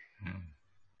boundary.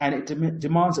 And it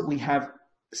demands that we have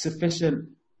sufficient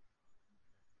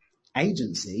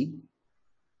agency,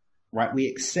 right? We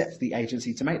accept the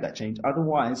agency to make that change.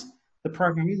 Otherwise, the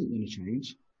program isn't going to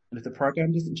change. And if the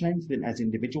program doesn't change, then as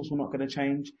individuals, we're not going to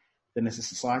change. Then as a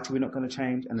society, we're not going to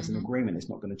change. And as an agreement, it's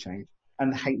not going to change.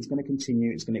 And the hate is going to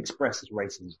continue. It's going to express as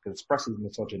racism. It's going to express as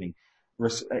misogyny.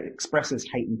 express as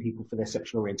hating people for their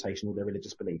sexual orientation or their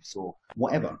religious beliefs or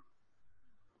whatever.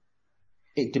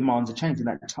 It demands a change, and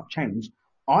that change,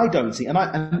 I don't see,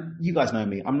 and you guys know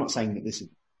me, I'm not saying that this is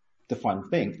the final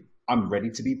thing. I'm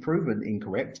ready to be proven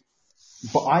incorrect,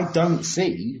 but I don't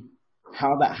see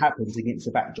how that happens against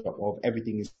the backdrop of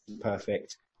everything is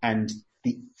perfect and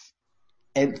the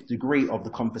nth degree of the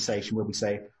conversation where we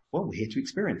say, well, we're here to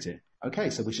experience it. Okay,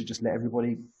 so we should just let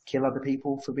everybody kill other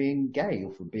people for being gay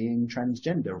or for being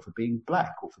transgender or for being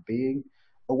black or for being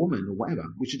a woman or whatever.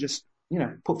 We should just,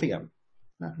 put feet up.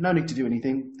 No need to do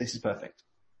anything. This is perfect.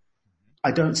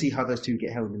 I don't see how those two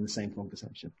get held in the same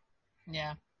conversation.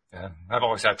 Yeah. Yeah, I've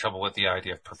always had trouble with the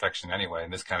idea of perfection anyway,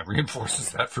 and this kind of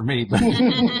reinforces that for me. But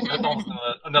that's almost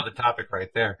another topic right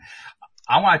there.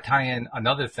 I want to tie in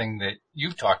another thing that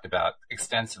you've talked about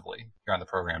extensively here on the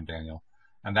program, Daniel,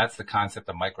 and that's the concept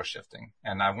of microshifting.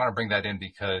 And I want to bring that in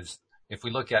because if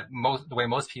we look at the way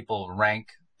most people rank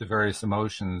the various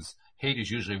emotions, hate is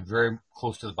usually very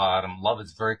close to the bottom, love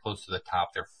is very close to the top.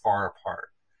 They're far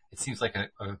apart. It seems like a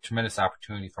tremendous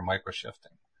opportunity for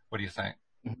microshifting. What do you think?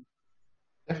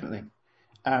 Definitely.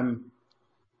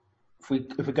 If we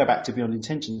go back to beyond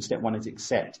intention, step one is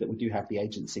accept that we do have the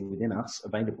agency within us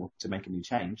available to make a new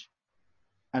change,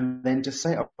 and then just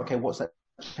say, okay, what's that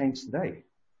change today?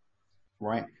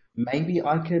 Right? Maybe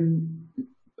I can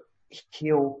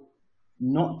heal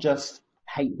not just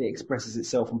hate that expresses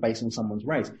itself based on someone's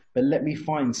race, but let me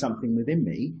find something within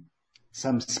me,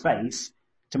 some space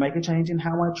to make a change in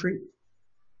how I treat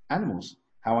animals,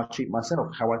 how I treat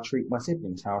myself, how I treat my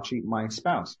siblings, how I treat my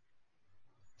spouse.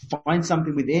 Find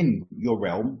something within your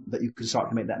realm that you can start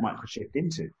to make that micro shift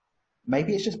into.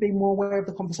 Maybe it's just being more aware of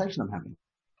the conversation I'm having.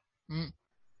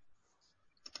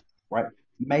 Right?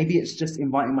 Maybe it's just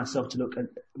inviting myself to look because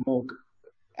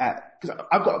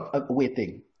I've got a weird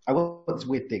thing. I've got this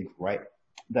weird thing, right?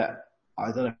 That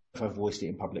I don't know if I've voiced it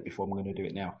in public before. I'm going to do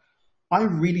it now. I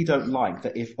really don't like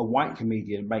that if a white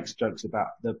comedian makes jokes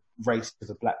about the race of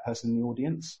a black person in the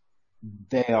audience,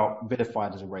 they are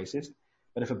vilified as a racist.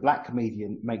 But if a black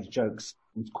comedian makes jokes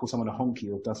and calls someone a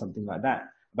honky or does something like that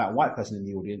about a white person in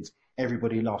the audience,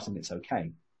 everybody laughs and it's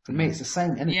okay. For me, it's the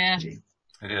same energy. Yeah,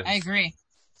 it is. I agree.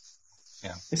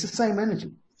 Yeah, it's the same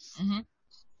energy. Mm-hmm.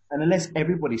 And unless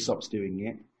everybody stops doing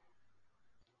it,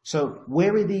 so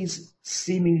where are these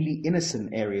seemingly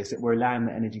innocent areas that we're allowing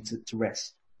the energy to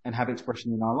rest and have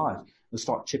expression in our lives and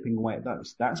start chipping away at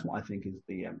those? That's what I think is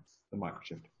the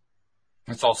microshift.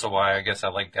 That's also why I guess I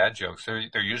like dad jokes.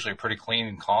 They're usually pretty clean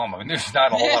and calm. I mean, there's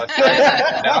not a whole lot of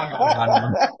down going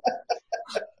on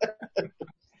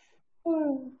in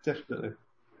them. Definitely.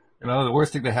 The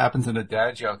worst thing that happens in a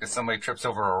dad joke is somebody trips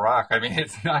over a rock. I mean,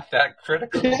 it's not that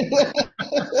critical.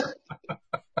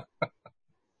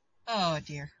 Oh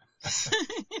dear.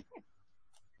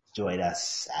 Join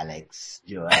us, Alex.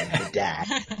 Join the dad.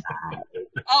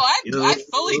 I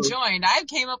fully joined. I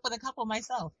came up with a couple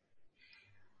myself.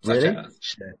 Really?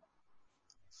 Sure.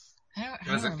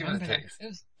 Give us a taste.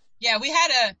 Yeah, we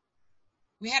had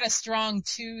a strong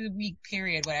 2-week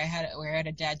period where I had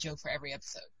a dad joke for every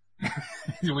episode.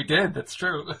 We did. That's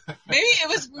true. Maybe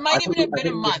might even have been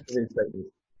a month. I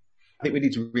think we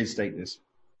need to reinstate this.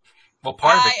 Well,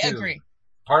 part of it too. I agree.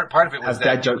 Part of it was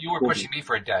that you were pushing me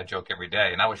for a dad joke every day,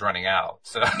 and I was running out.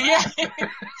 So yeah,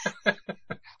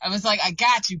 I was like, "I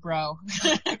got you, bro."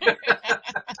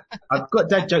 I've got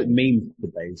dad joke memes for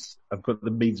days. I've got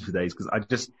the memes for days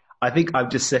because I think I've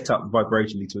just set up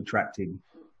vibrationally to attracting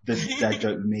the dad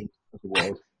joke memes of the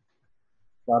world.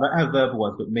 So I don't have verbal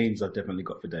ones, but memes I've definitely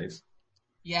got for days.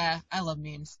 Yeah, I love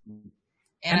memes,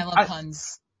 and I love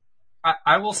puns.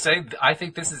 I will say, I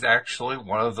think this is actually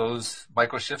one of those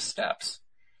microshift steps.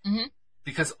 Mm-hmm.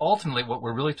 Because ultimately what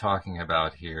we're really talking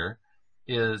about here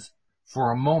is,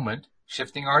 for a moment,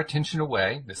 shifting our attention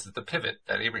away. This is the pivot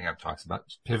that Abraham talks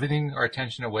about, pivoting our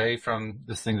attention away from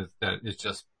this thing that is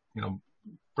just,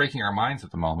 breaking our minds at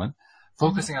the moment,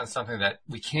 focusing on something that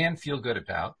we can feel good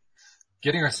about,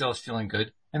 getting ourselves feeling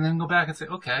good, and then go back and say,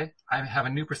 okay, I have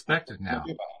a new perspective now.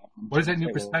 What does that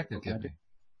new perspective give me?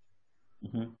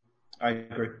 Mm-hmm. I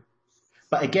agree.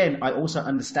 But again, I also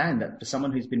understand that for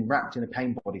someone who's been wrapped in a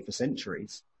pain body for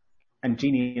centuries and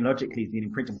genealogically has been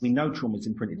imprinted, we know trauma is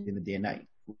imprinted in the DNA,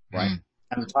 right?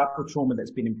 And the type of trauma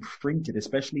that's been imprinted,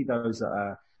 especially those that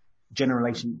are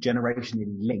genealogically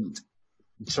linked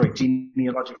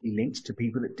to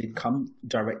people that did come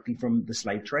directly from the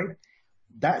slave trade,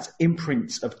 that's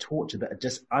imprints of torture that are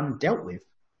just undealt with,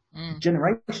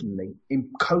 generationally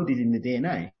encoded in the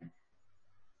DNA.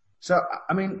 So,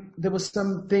 I mean, there was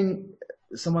something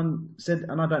someone said,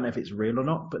 and I don't know if it's real or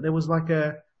not, but there was like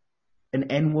an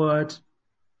N-word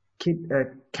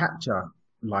capture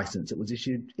license that was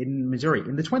issued in Missouri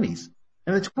in the 20s.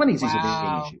 In the 20s, these were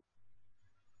being issued.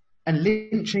 And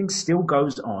lynching still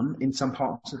goes on in some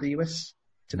parts of the US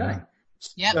today.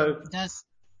 Yeah, so, it does.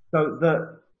 So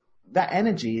that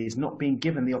energy is not being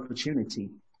given the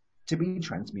opportunity to be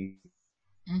transmuted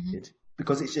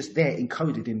because it's just there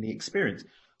encoded in the experience.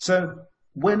 So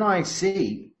when I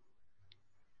see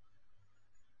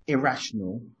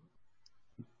irrational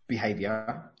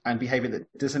behavior and behavior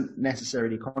that doesn't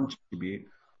necessarily contribute,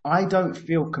 I don't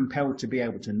feel compelled to be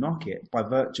able to knock it by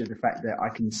virtue of the fact that I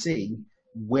can see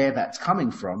where that's coming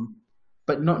from,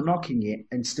 but not knocking it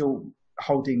and still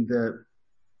holding the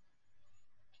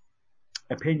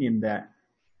opinion that,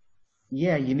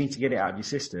 yeah, you need to get it out of your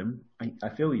system. I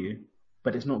feel you,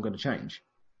 but it's not going to change.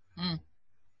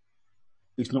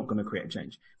 It's not going to create a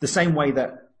change. The same way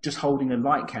that just holding a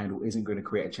light candle isn't going to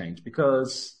create a change,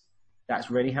 because that's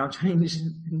really how change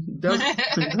does.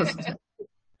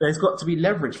 There's got to be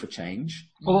leverage for change.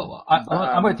 Well,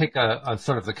 I'm going to take a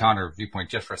sort of the counter viewpoint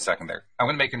just for a second there. I'm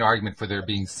going to make an argument for there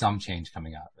being some change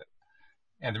coming out of it.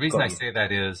 And the reason I say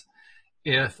that is,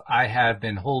 if I have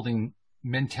been holding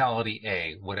mentality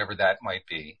A, whatever that might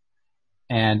be,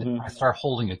 and I start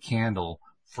holding a candle,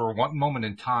 for one moment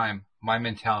in time, my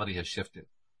mentality has shifted.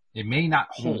 It may not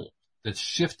hold. The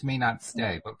shift may not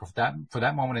stay, but for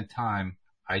that moment in time,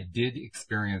 I did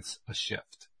experience a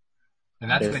shift. And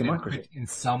that's going to impact in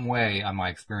some way on my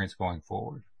experience going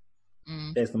forward.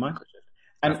 There's the microshift.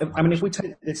 And I mean, if we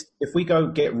take this, if we go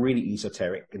get really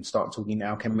esoteric and start talking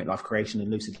alchemic life creation and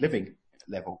lucid living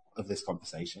level of this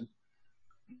conversation,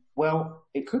 well,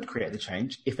 it could create the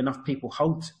change if enough people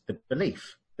hold the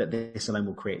belief that this alone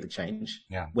will create the change,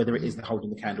 whether it is the holding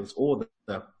the candles or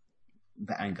the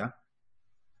anger.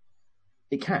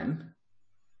 It can.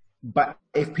 But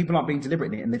if people aren't being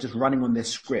deliberate in it and they're just running on their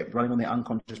script, running on their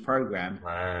unconscious program,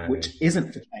 which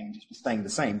isn't for change, it's for staying the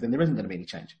same, then there isn't going to be any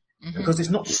change. Because it's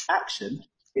not the action,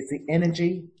 it's the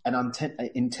energy and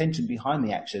intention behind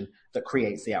the action that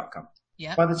creates the outcome.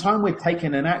 By the time we've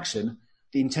taken an action,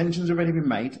 the intention's already been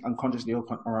made, unconsciously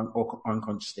or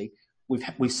unconsciously.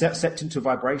 We've stepped into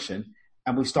vibration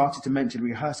and we've started to mentally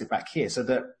rehearse it back here, so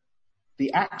that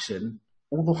the action,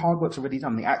 all the hard work's already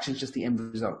done. The action's just the end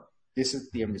result. This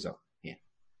is the end result here.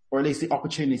 Or at least the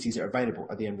opportunities that are available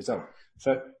are the end result.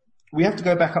 So we have to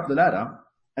go back up the ladder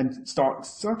and start,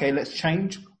 okay, let's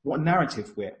change what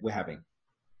narrative we're having.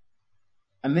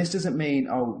 And this doesn't mean,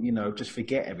 just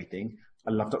forget everything.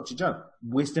 I love Dr. Joe.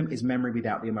 Wisdom is memory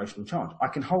without the emotional charge. I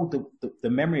can hold the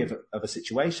memory of a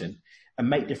situation and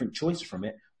make different choices from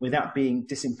it without being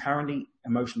disempoweringly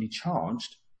emotionally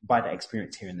charged by that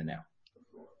experience here in the now.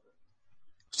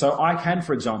 So I can,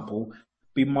 for example,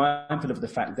 be mindful of the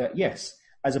fact that, yes,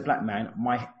 as a black man,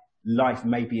 my life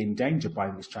may be in danger by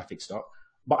this traffic stop,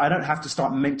 but I don't have to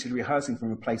start mentally rehearsing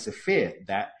from a place of fear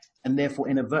and therefore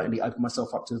inadvertently open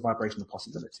myself up to the vibration of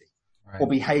possibility. Or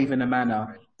behave in a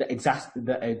manner that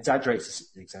exaggerates,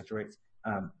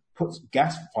 puts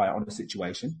gas fire on the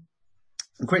situation.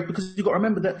 And because you've got to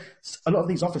remember that a lot of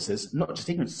these officers, not just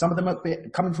ignorance, some of them are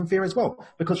coming from fear as well,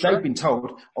 because they've been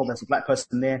told, there's a black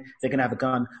person there, they're going to have a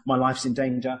gun, my life's in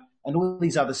danger, and all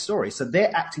these other stories. So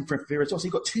they're acting from fear as well. So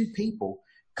you've got two people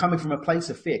coming from a place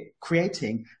of fear,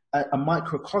 creating a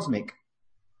microcosmic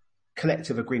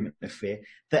collective agreement of fear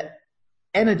that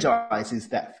energizes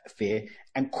that fear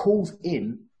and calls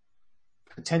in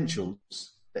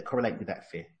potentials that correlate with that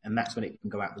fear. And that's when it can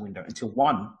go out the window, until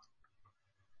one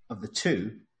of the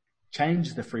two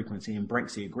changes the frequency and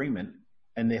breaks the agreement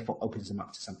and therefore opens them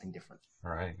up to something different.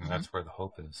 Right. And that's where the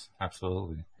hope is.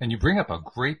 Absolutely. And you bring up a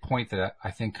great point that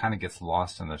I think kind of gets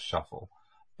lost in the shuffle,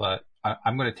 but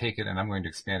I'm going to take it and I'm going to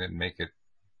expand it and make it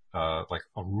like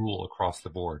a rule across the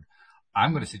board.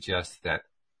 I'm going to suggest that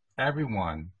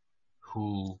everyone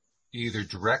who either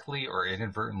directly or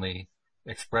inadvertently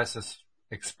expresses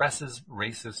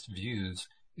racist views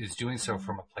is doing so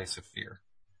from a place of fear.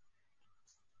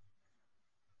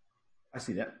 I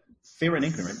see that. Fear and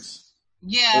ignorance.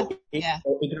 Yeah.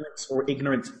 Or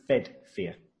ignorance-fed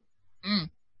fear. And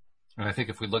I think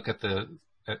if we look at the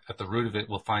root of it,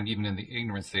 we'll find even in the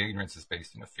ignorance is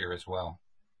based in a fear as well.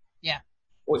 Yeah.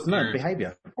 Or it's learned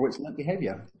behavior,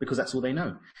 because that's all they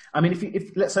know. I mean,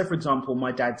 if let's say, for example,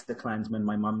 my dad's a Klansman,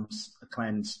 my mum's a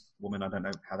Klans woman, I don't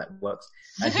know how that works,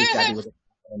 and his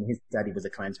daddy was a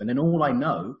Klansman, and all I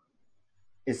know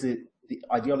is the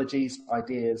ideologies,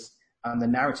 ideas, and the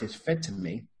narratives fed to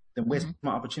me, then where's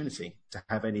my opportunity to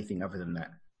have anything other than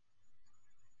that?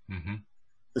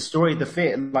 The story, the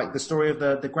fear, like the story of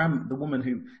the woman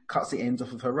who cuts the ends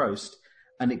off of her roast,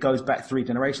 and it goes back 3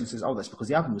 generations, says, that's because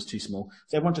the oven was too small.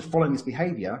 So everyone just following this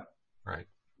behavior. Right.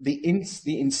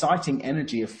 the inciting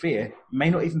energy of fear may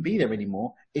not even be there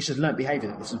anymore. It's just learned behavior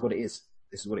that this is what it is.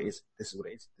 This is what it is. This is what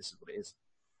it is. This is what it is.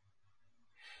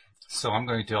 So I'm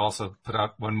going to also put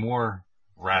out one more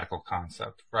radical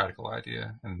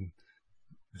idea, and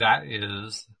that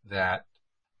is that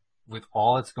with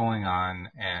all that's going on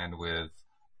and with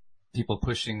people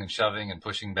pushing and shoving and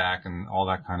pushing back and all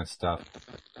that kind of stuff,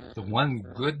 the one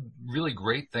really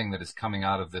great thing that is coming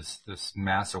out of this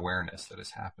mass awareness that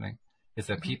is happening is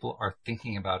that people are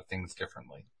thinking about things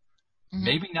differently. Mm-hmm.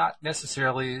 Maybe not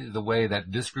necessarily the way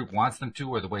that this group wants them to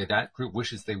or the way that group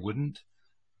wishes they wouldn't,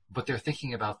 but they're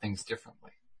thinking about things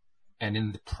differently. And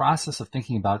in the process of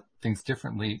thinking about things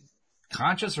differently,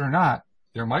 conscious or not,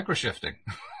 they're microshifting.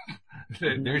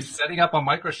 They're setting up a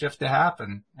microshift to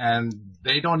happen, and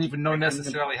they don't even know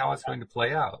necessarily how it's going to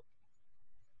play out.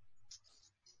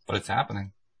 But it's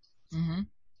happening. Mm-hmm.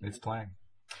 It's playing.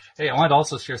 Hey, I wanted to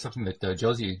also share something that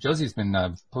Josie's been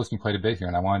posting quite a bit here,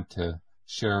 and I wanted to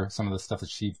share some of the stuff that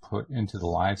she put into the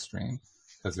live stream,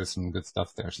 because there's some good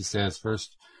stuff there. She says,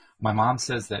 first, my mom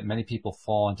says that many people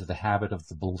fall into the habit of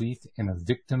the belief in a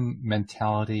victim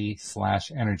mentality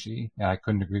 / energy, and I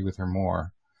couldn't agree with her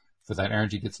more, for that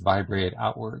energy gets vibrated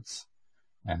outwards.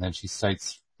 And then she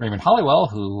cites Raymond Hollywell,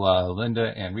 who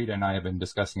Linda and Rita and I have been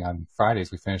discussing on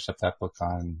Fridays. We finished up that book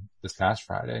on this past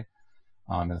Friday.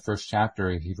 In the first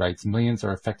chapter, he writes, millions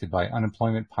are affected by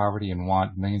unemployment, poverty, and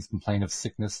want. Millions complain of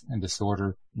sickness and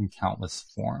disorder in countless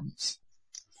forms.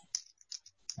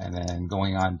 And then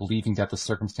going on, believing that the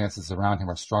circumstances around him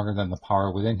are stronger than the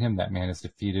power within him, that man is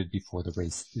defeated before the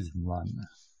race is run.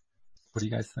 What do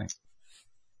you guys think?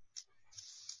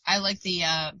 I like the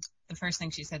first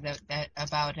thing she said that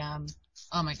about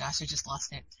oh my gosh, I just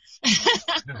lost it.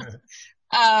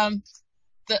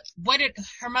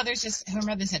 Her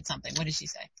mother said something. What did she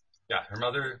say? Yeah, her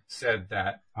mother said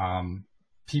that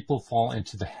people fall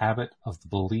into the habit of the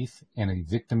belief in a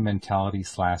victim mentality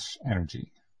 /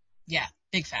 energy. Yeah,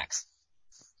 big facts.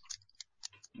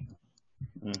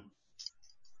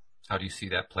 How do you see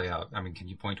that play out? I mean, can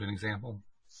you point to an example?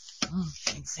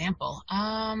 Example.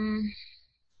 I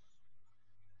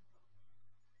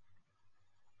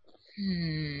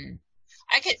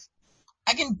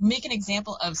can make an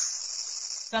example of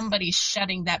somebody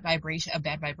shutting a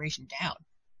bad vibration down.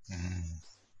 Mm.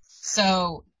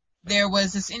 So there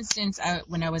was this instance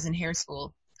when I was in hair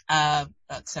school,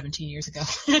 about 17 years ago.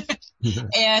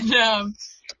 And,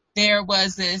 there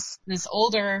was this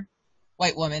older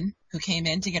white woman who came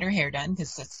in to get her hair done,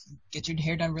 because get your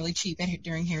hair done really cheap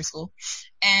during hair school.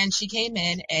 And she came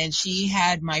in and she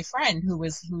had my friend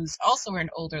who's also an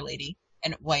older lady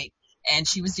and white, and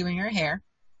she was doing her hair.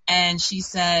 And she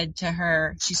said to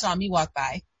her, she saw me walk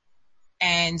by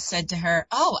and said to her,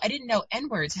 "Oh, I didn't know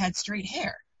N-words had straight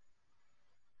hair."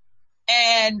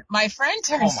 And my friend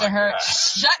turns to her,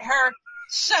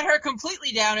 shut her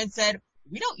completely down and said,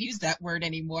 "We don't use that word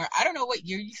anymore. I don't know what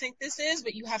year you think this is,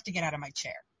 but you have to get out of my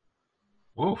chair."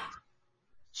 Oof.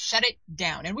 Shut it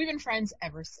down. And we've been friends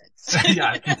ever since.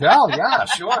 Yeah, I can tell. Yeah,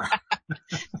 sure.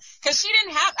 Because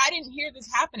I didn't hear this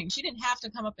happening. She didn't have to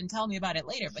come up and tell me about it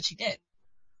later, but she did.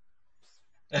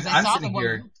 And I'm sitting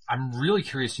here, I'm really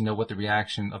curious to know what the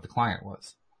reaction of the client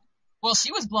was. Well,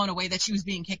 she was blown away that she was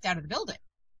being kicked out of the building.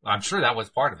 I'm sure that was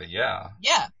part of it, yeah.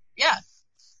 Yeah.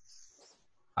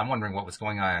 I'm wondering what was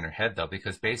going on in her head, though,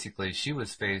 because basically she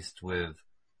was faced with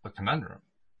a conundrum.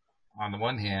 On the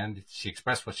one hand, she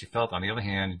expressed what she felt. On the other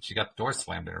hand, she got the door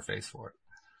slammed in her face for it.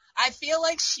 I feel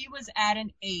like she was at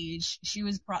an age, she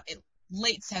was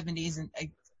late 70s and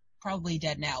probably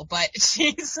dead now, but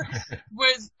she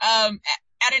was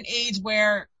at an age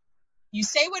where you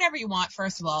say whatever you want,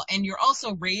 first of all, and you're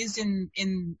also raised in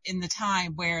the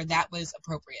time where that was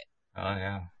appropriate. Oh,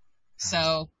 yeah.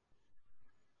 So,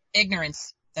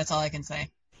 ignorance. That's all I can say.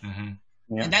 Mm-hmm.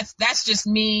 Yeah. And that's just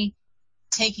me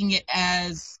taking it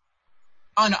as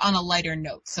on a lighter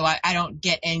note, so I don't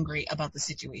get angry about the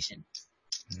situation.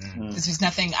 Because there's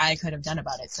nothing I could have done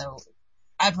about it, so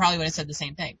I probably would have said the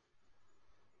same thing.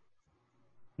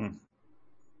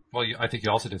 Well, I think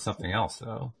you also did something else,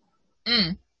 though.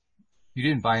 You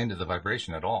didn't buy into the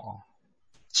vibration at all.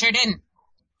 Sure didn't.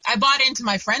 I bought into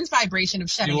my friend's vibration of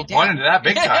shutting it down. You bought into that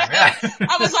big time, yeah.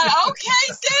 I was like, okay,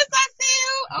 sis, I see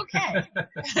you. Okay.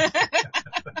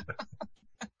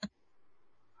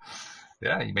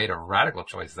 Yeah, you made a radical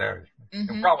choice there.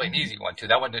 Mm-hmm. Probably an easy one, too.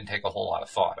 That one didn't take a whole lot of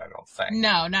thought, I don't think.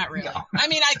 No, not really. No. I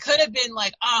mean, I could have been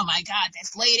like, oh my God,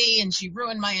 this lady, and she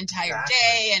ruined my entire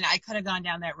day, and I could have gone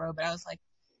down that road, but I was like,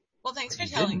 well, thanks for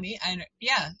telling me.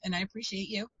 And I appreciate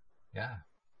you. Yeah.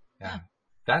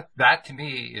 That to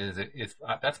me is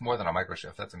that's more than a micro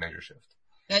shift. That's a major shift.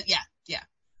 Yeah.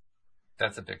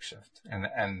 That's a big shift. And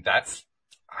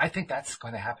I think that's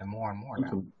going to happen more and more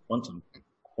now.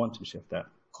 Quantum shift that.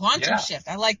 Quantum shift.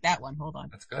 I like that one. Hold on.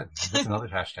 That's good. That's another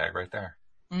hashtag right there.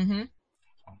 Mm-hmm.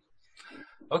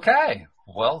 Okay.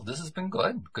 Well, this has been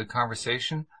good. Good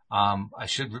conversation. I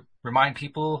should remind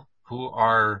people who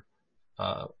are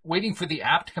waiting for the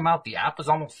app to come out. The app is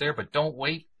almost there, but don't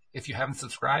wait if you haven't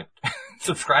subscribed.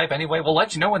 Subscribe anyway. We'll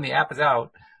let you know when the app is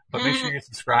out, but make sure you're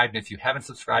subscribed. And if you haven't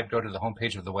subscribed, go to the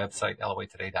homepage of the website,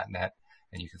 loatoday.net,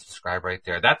 and you can subscribe right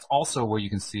there. That's also where you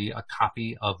can see a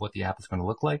copy of what the app is going to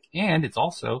look like. And it's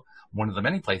also one of the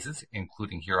many places,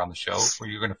 including here on the show, where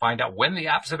you're going to find out when the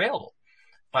app's available.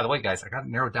 By the way, guys, I got it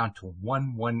narrowed down to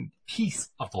one piece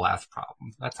of the last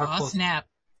problem. That's how close. Snap.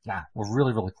 Yeah, we're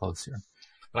really, really close here.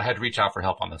 But I had to reach out for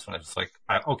help on this one. I was like,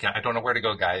 okay, I don't know where to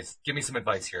go, guys. Give me some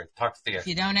advice here. Talk to Thea. If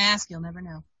you don't ask, you'll never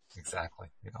know. Exactly.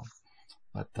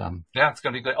 But, it's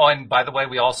going to be good. Oh, and by the way,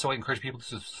 we also encourage people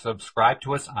to subscribe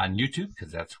to us on YouTube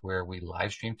because that's where we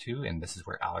live stream to. And this is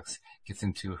where Alex gets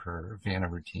into her Vanna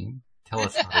routine. Tell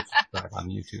us how to subscribe on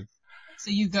YouTube. So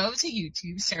you go to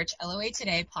YouTube, search LOA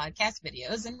Today podcast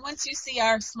videos, and once you see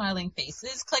our smiling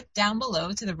faces, click down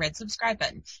below to the red subscribe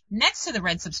button. Next to the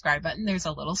red subscribe button, there's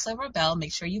a little silver bell.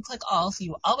 Make sure you click all so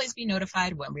you will always be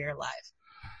notified when we are live.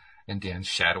 And Dan's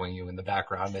shadowing you in the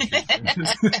background.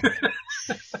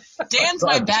 Dan's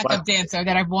my backup dancer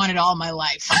that I've wanted all my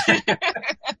life.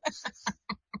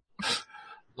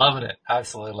 Loving it.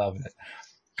 Absolutely loving it.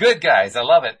 Good, guys. I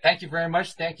love it. Thank you very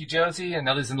much. Thank you, Josie, and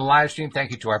others in the live stream. Thank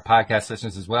you to our podcast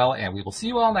listeners as well. And we will see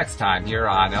you all next time here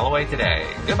on LOA Today.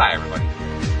 Goodbye,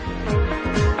 everybody.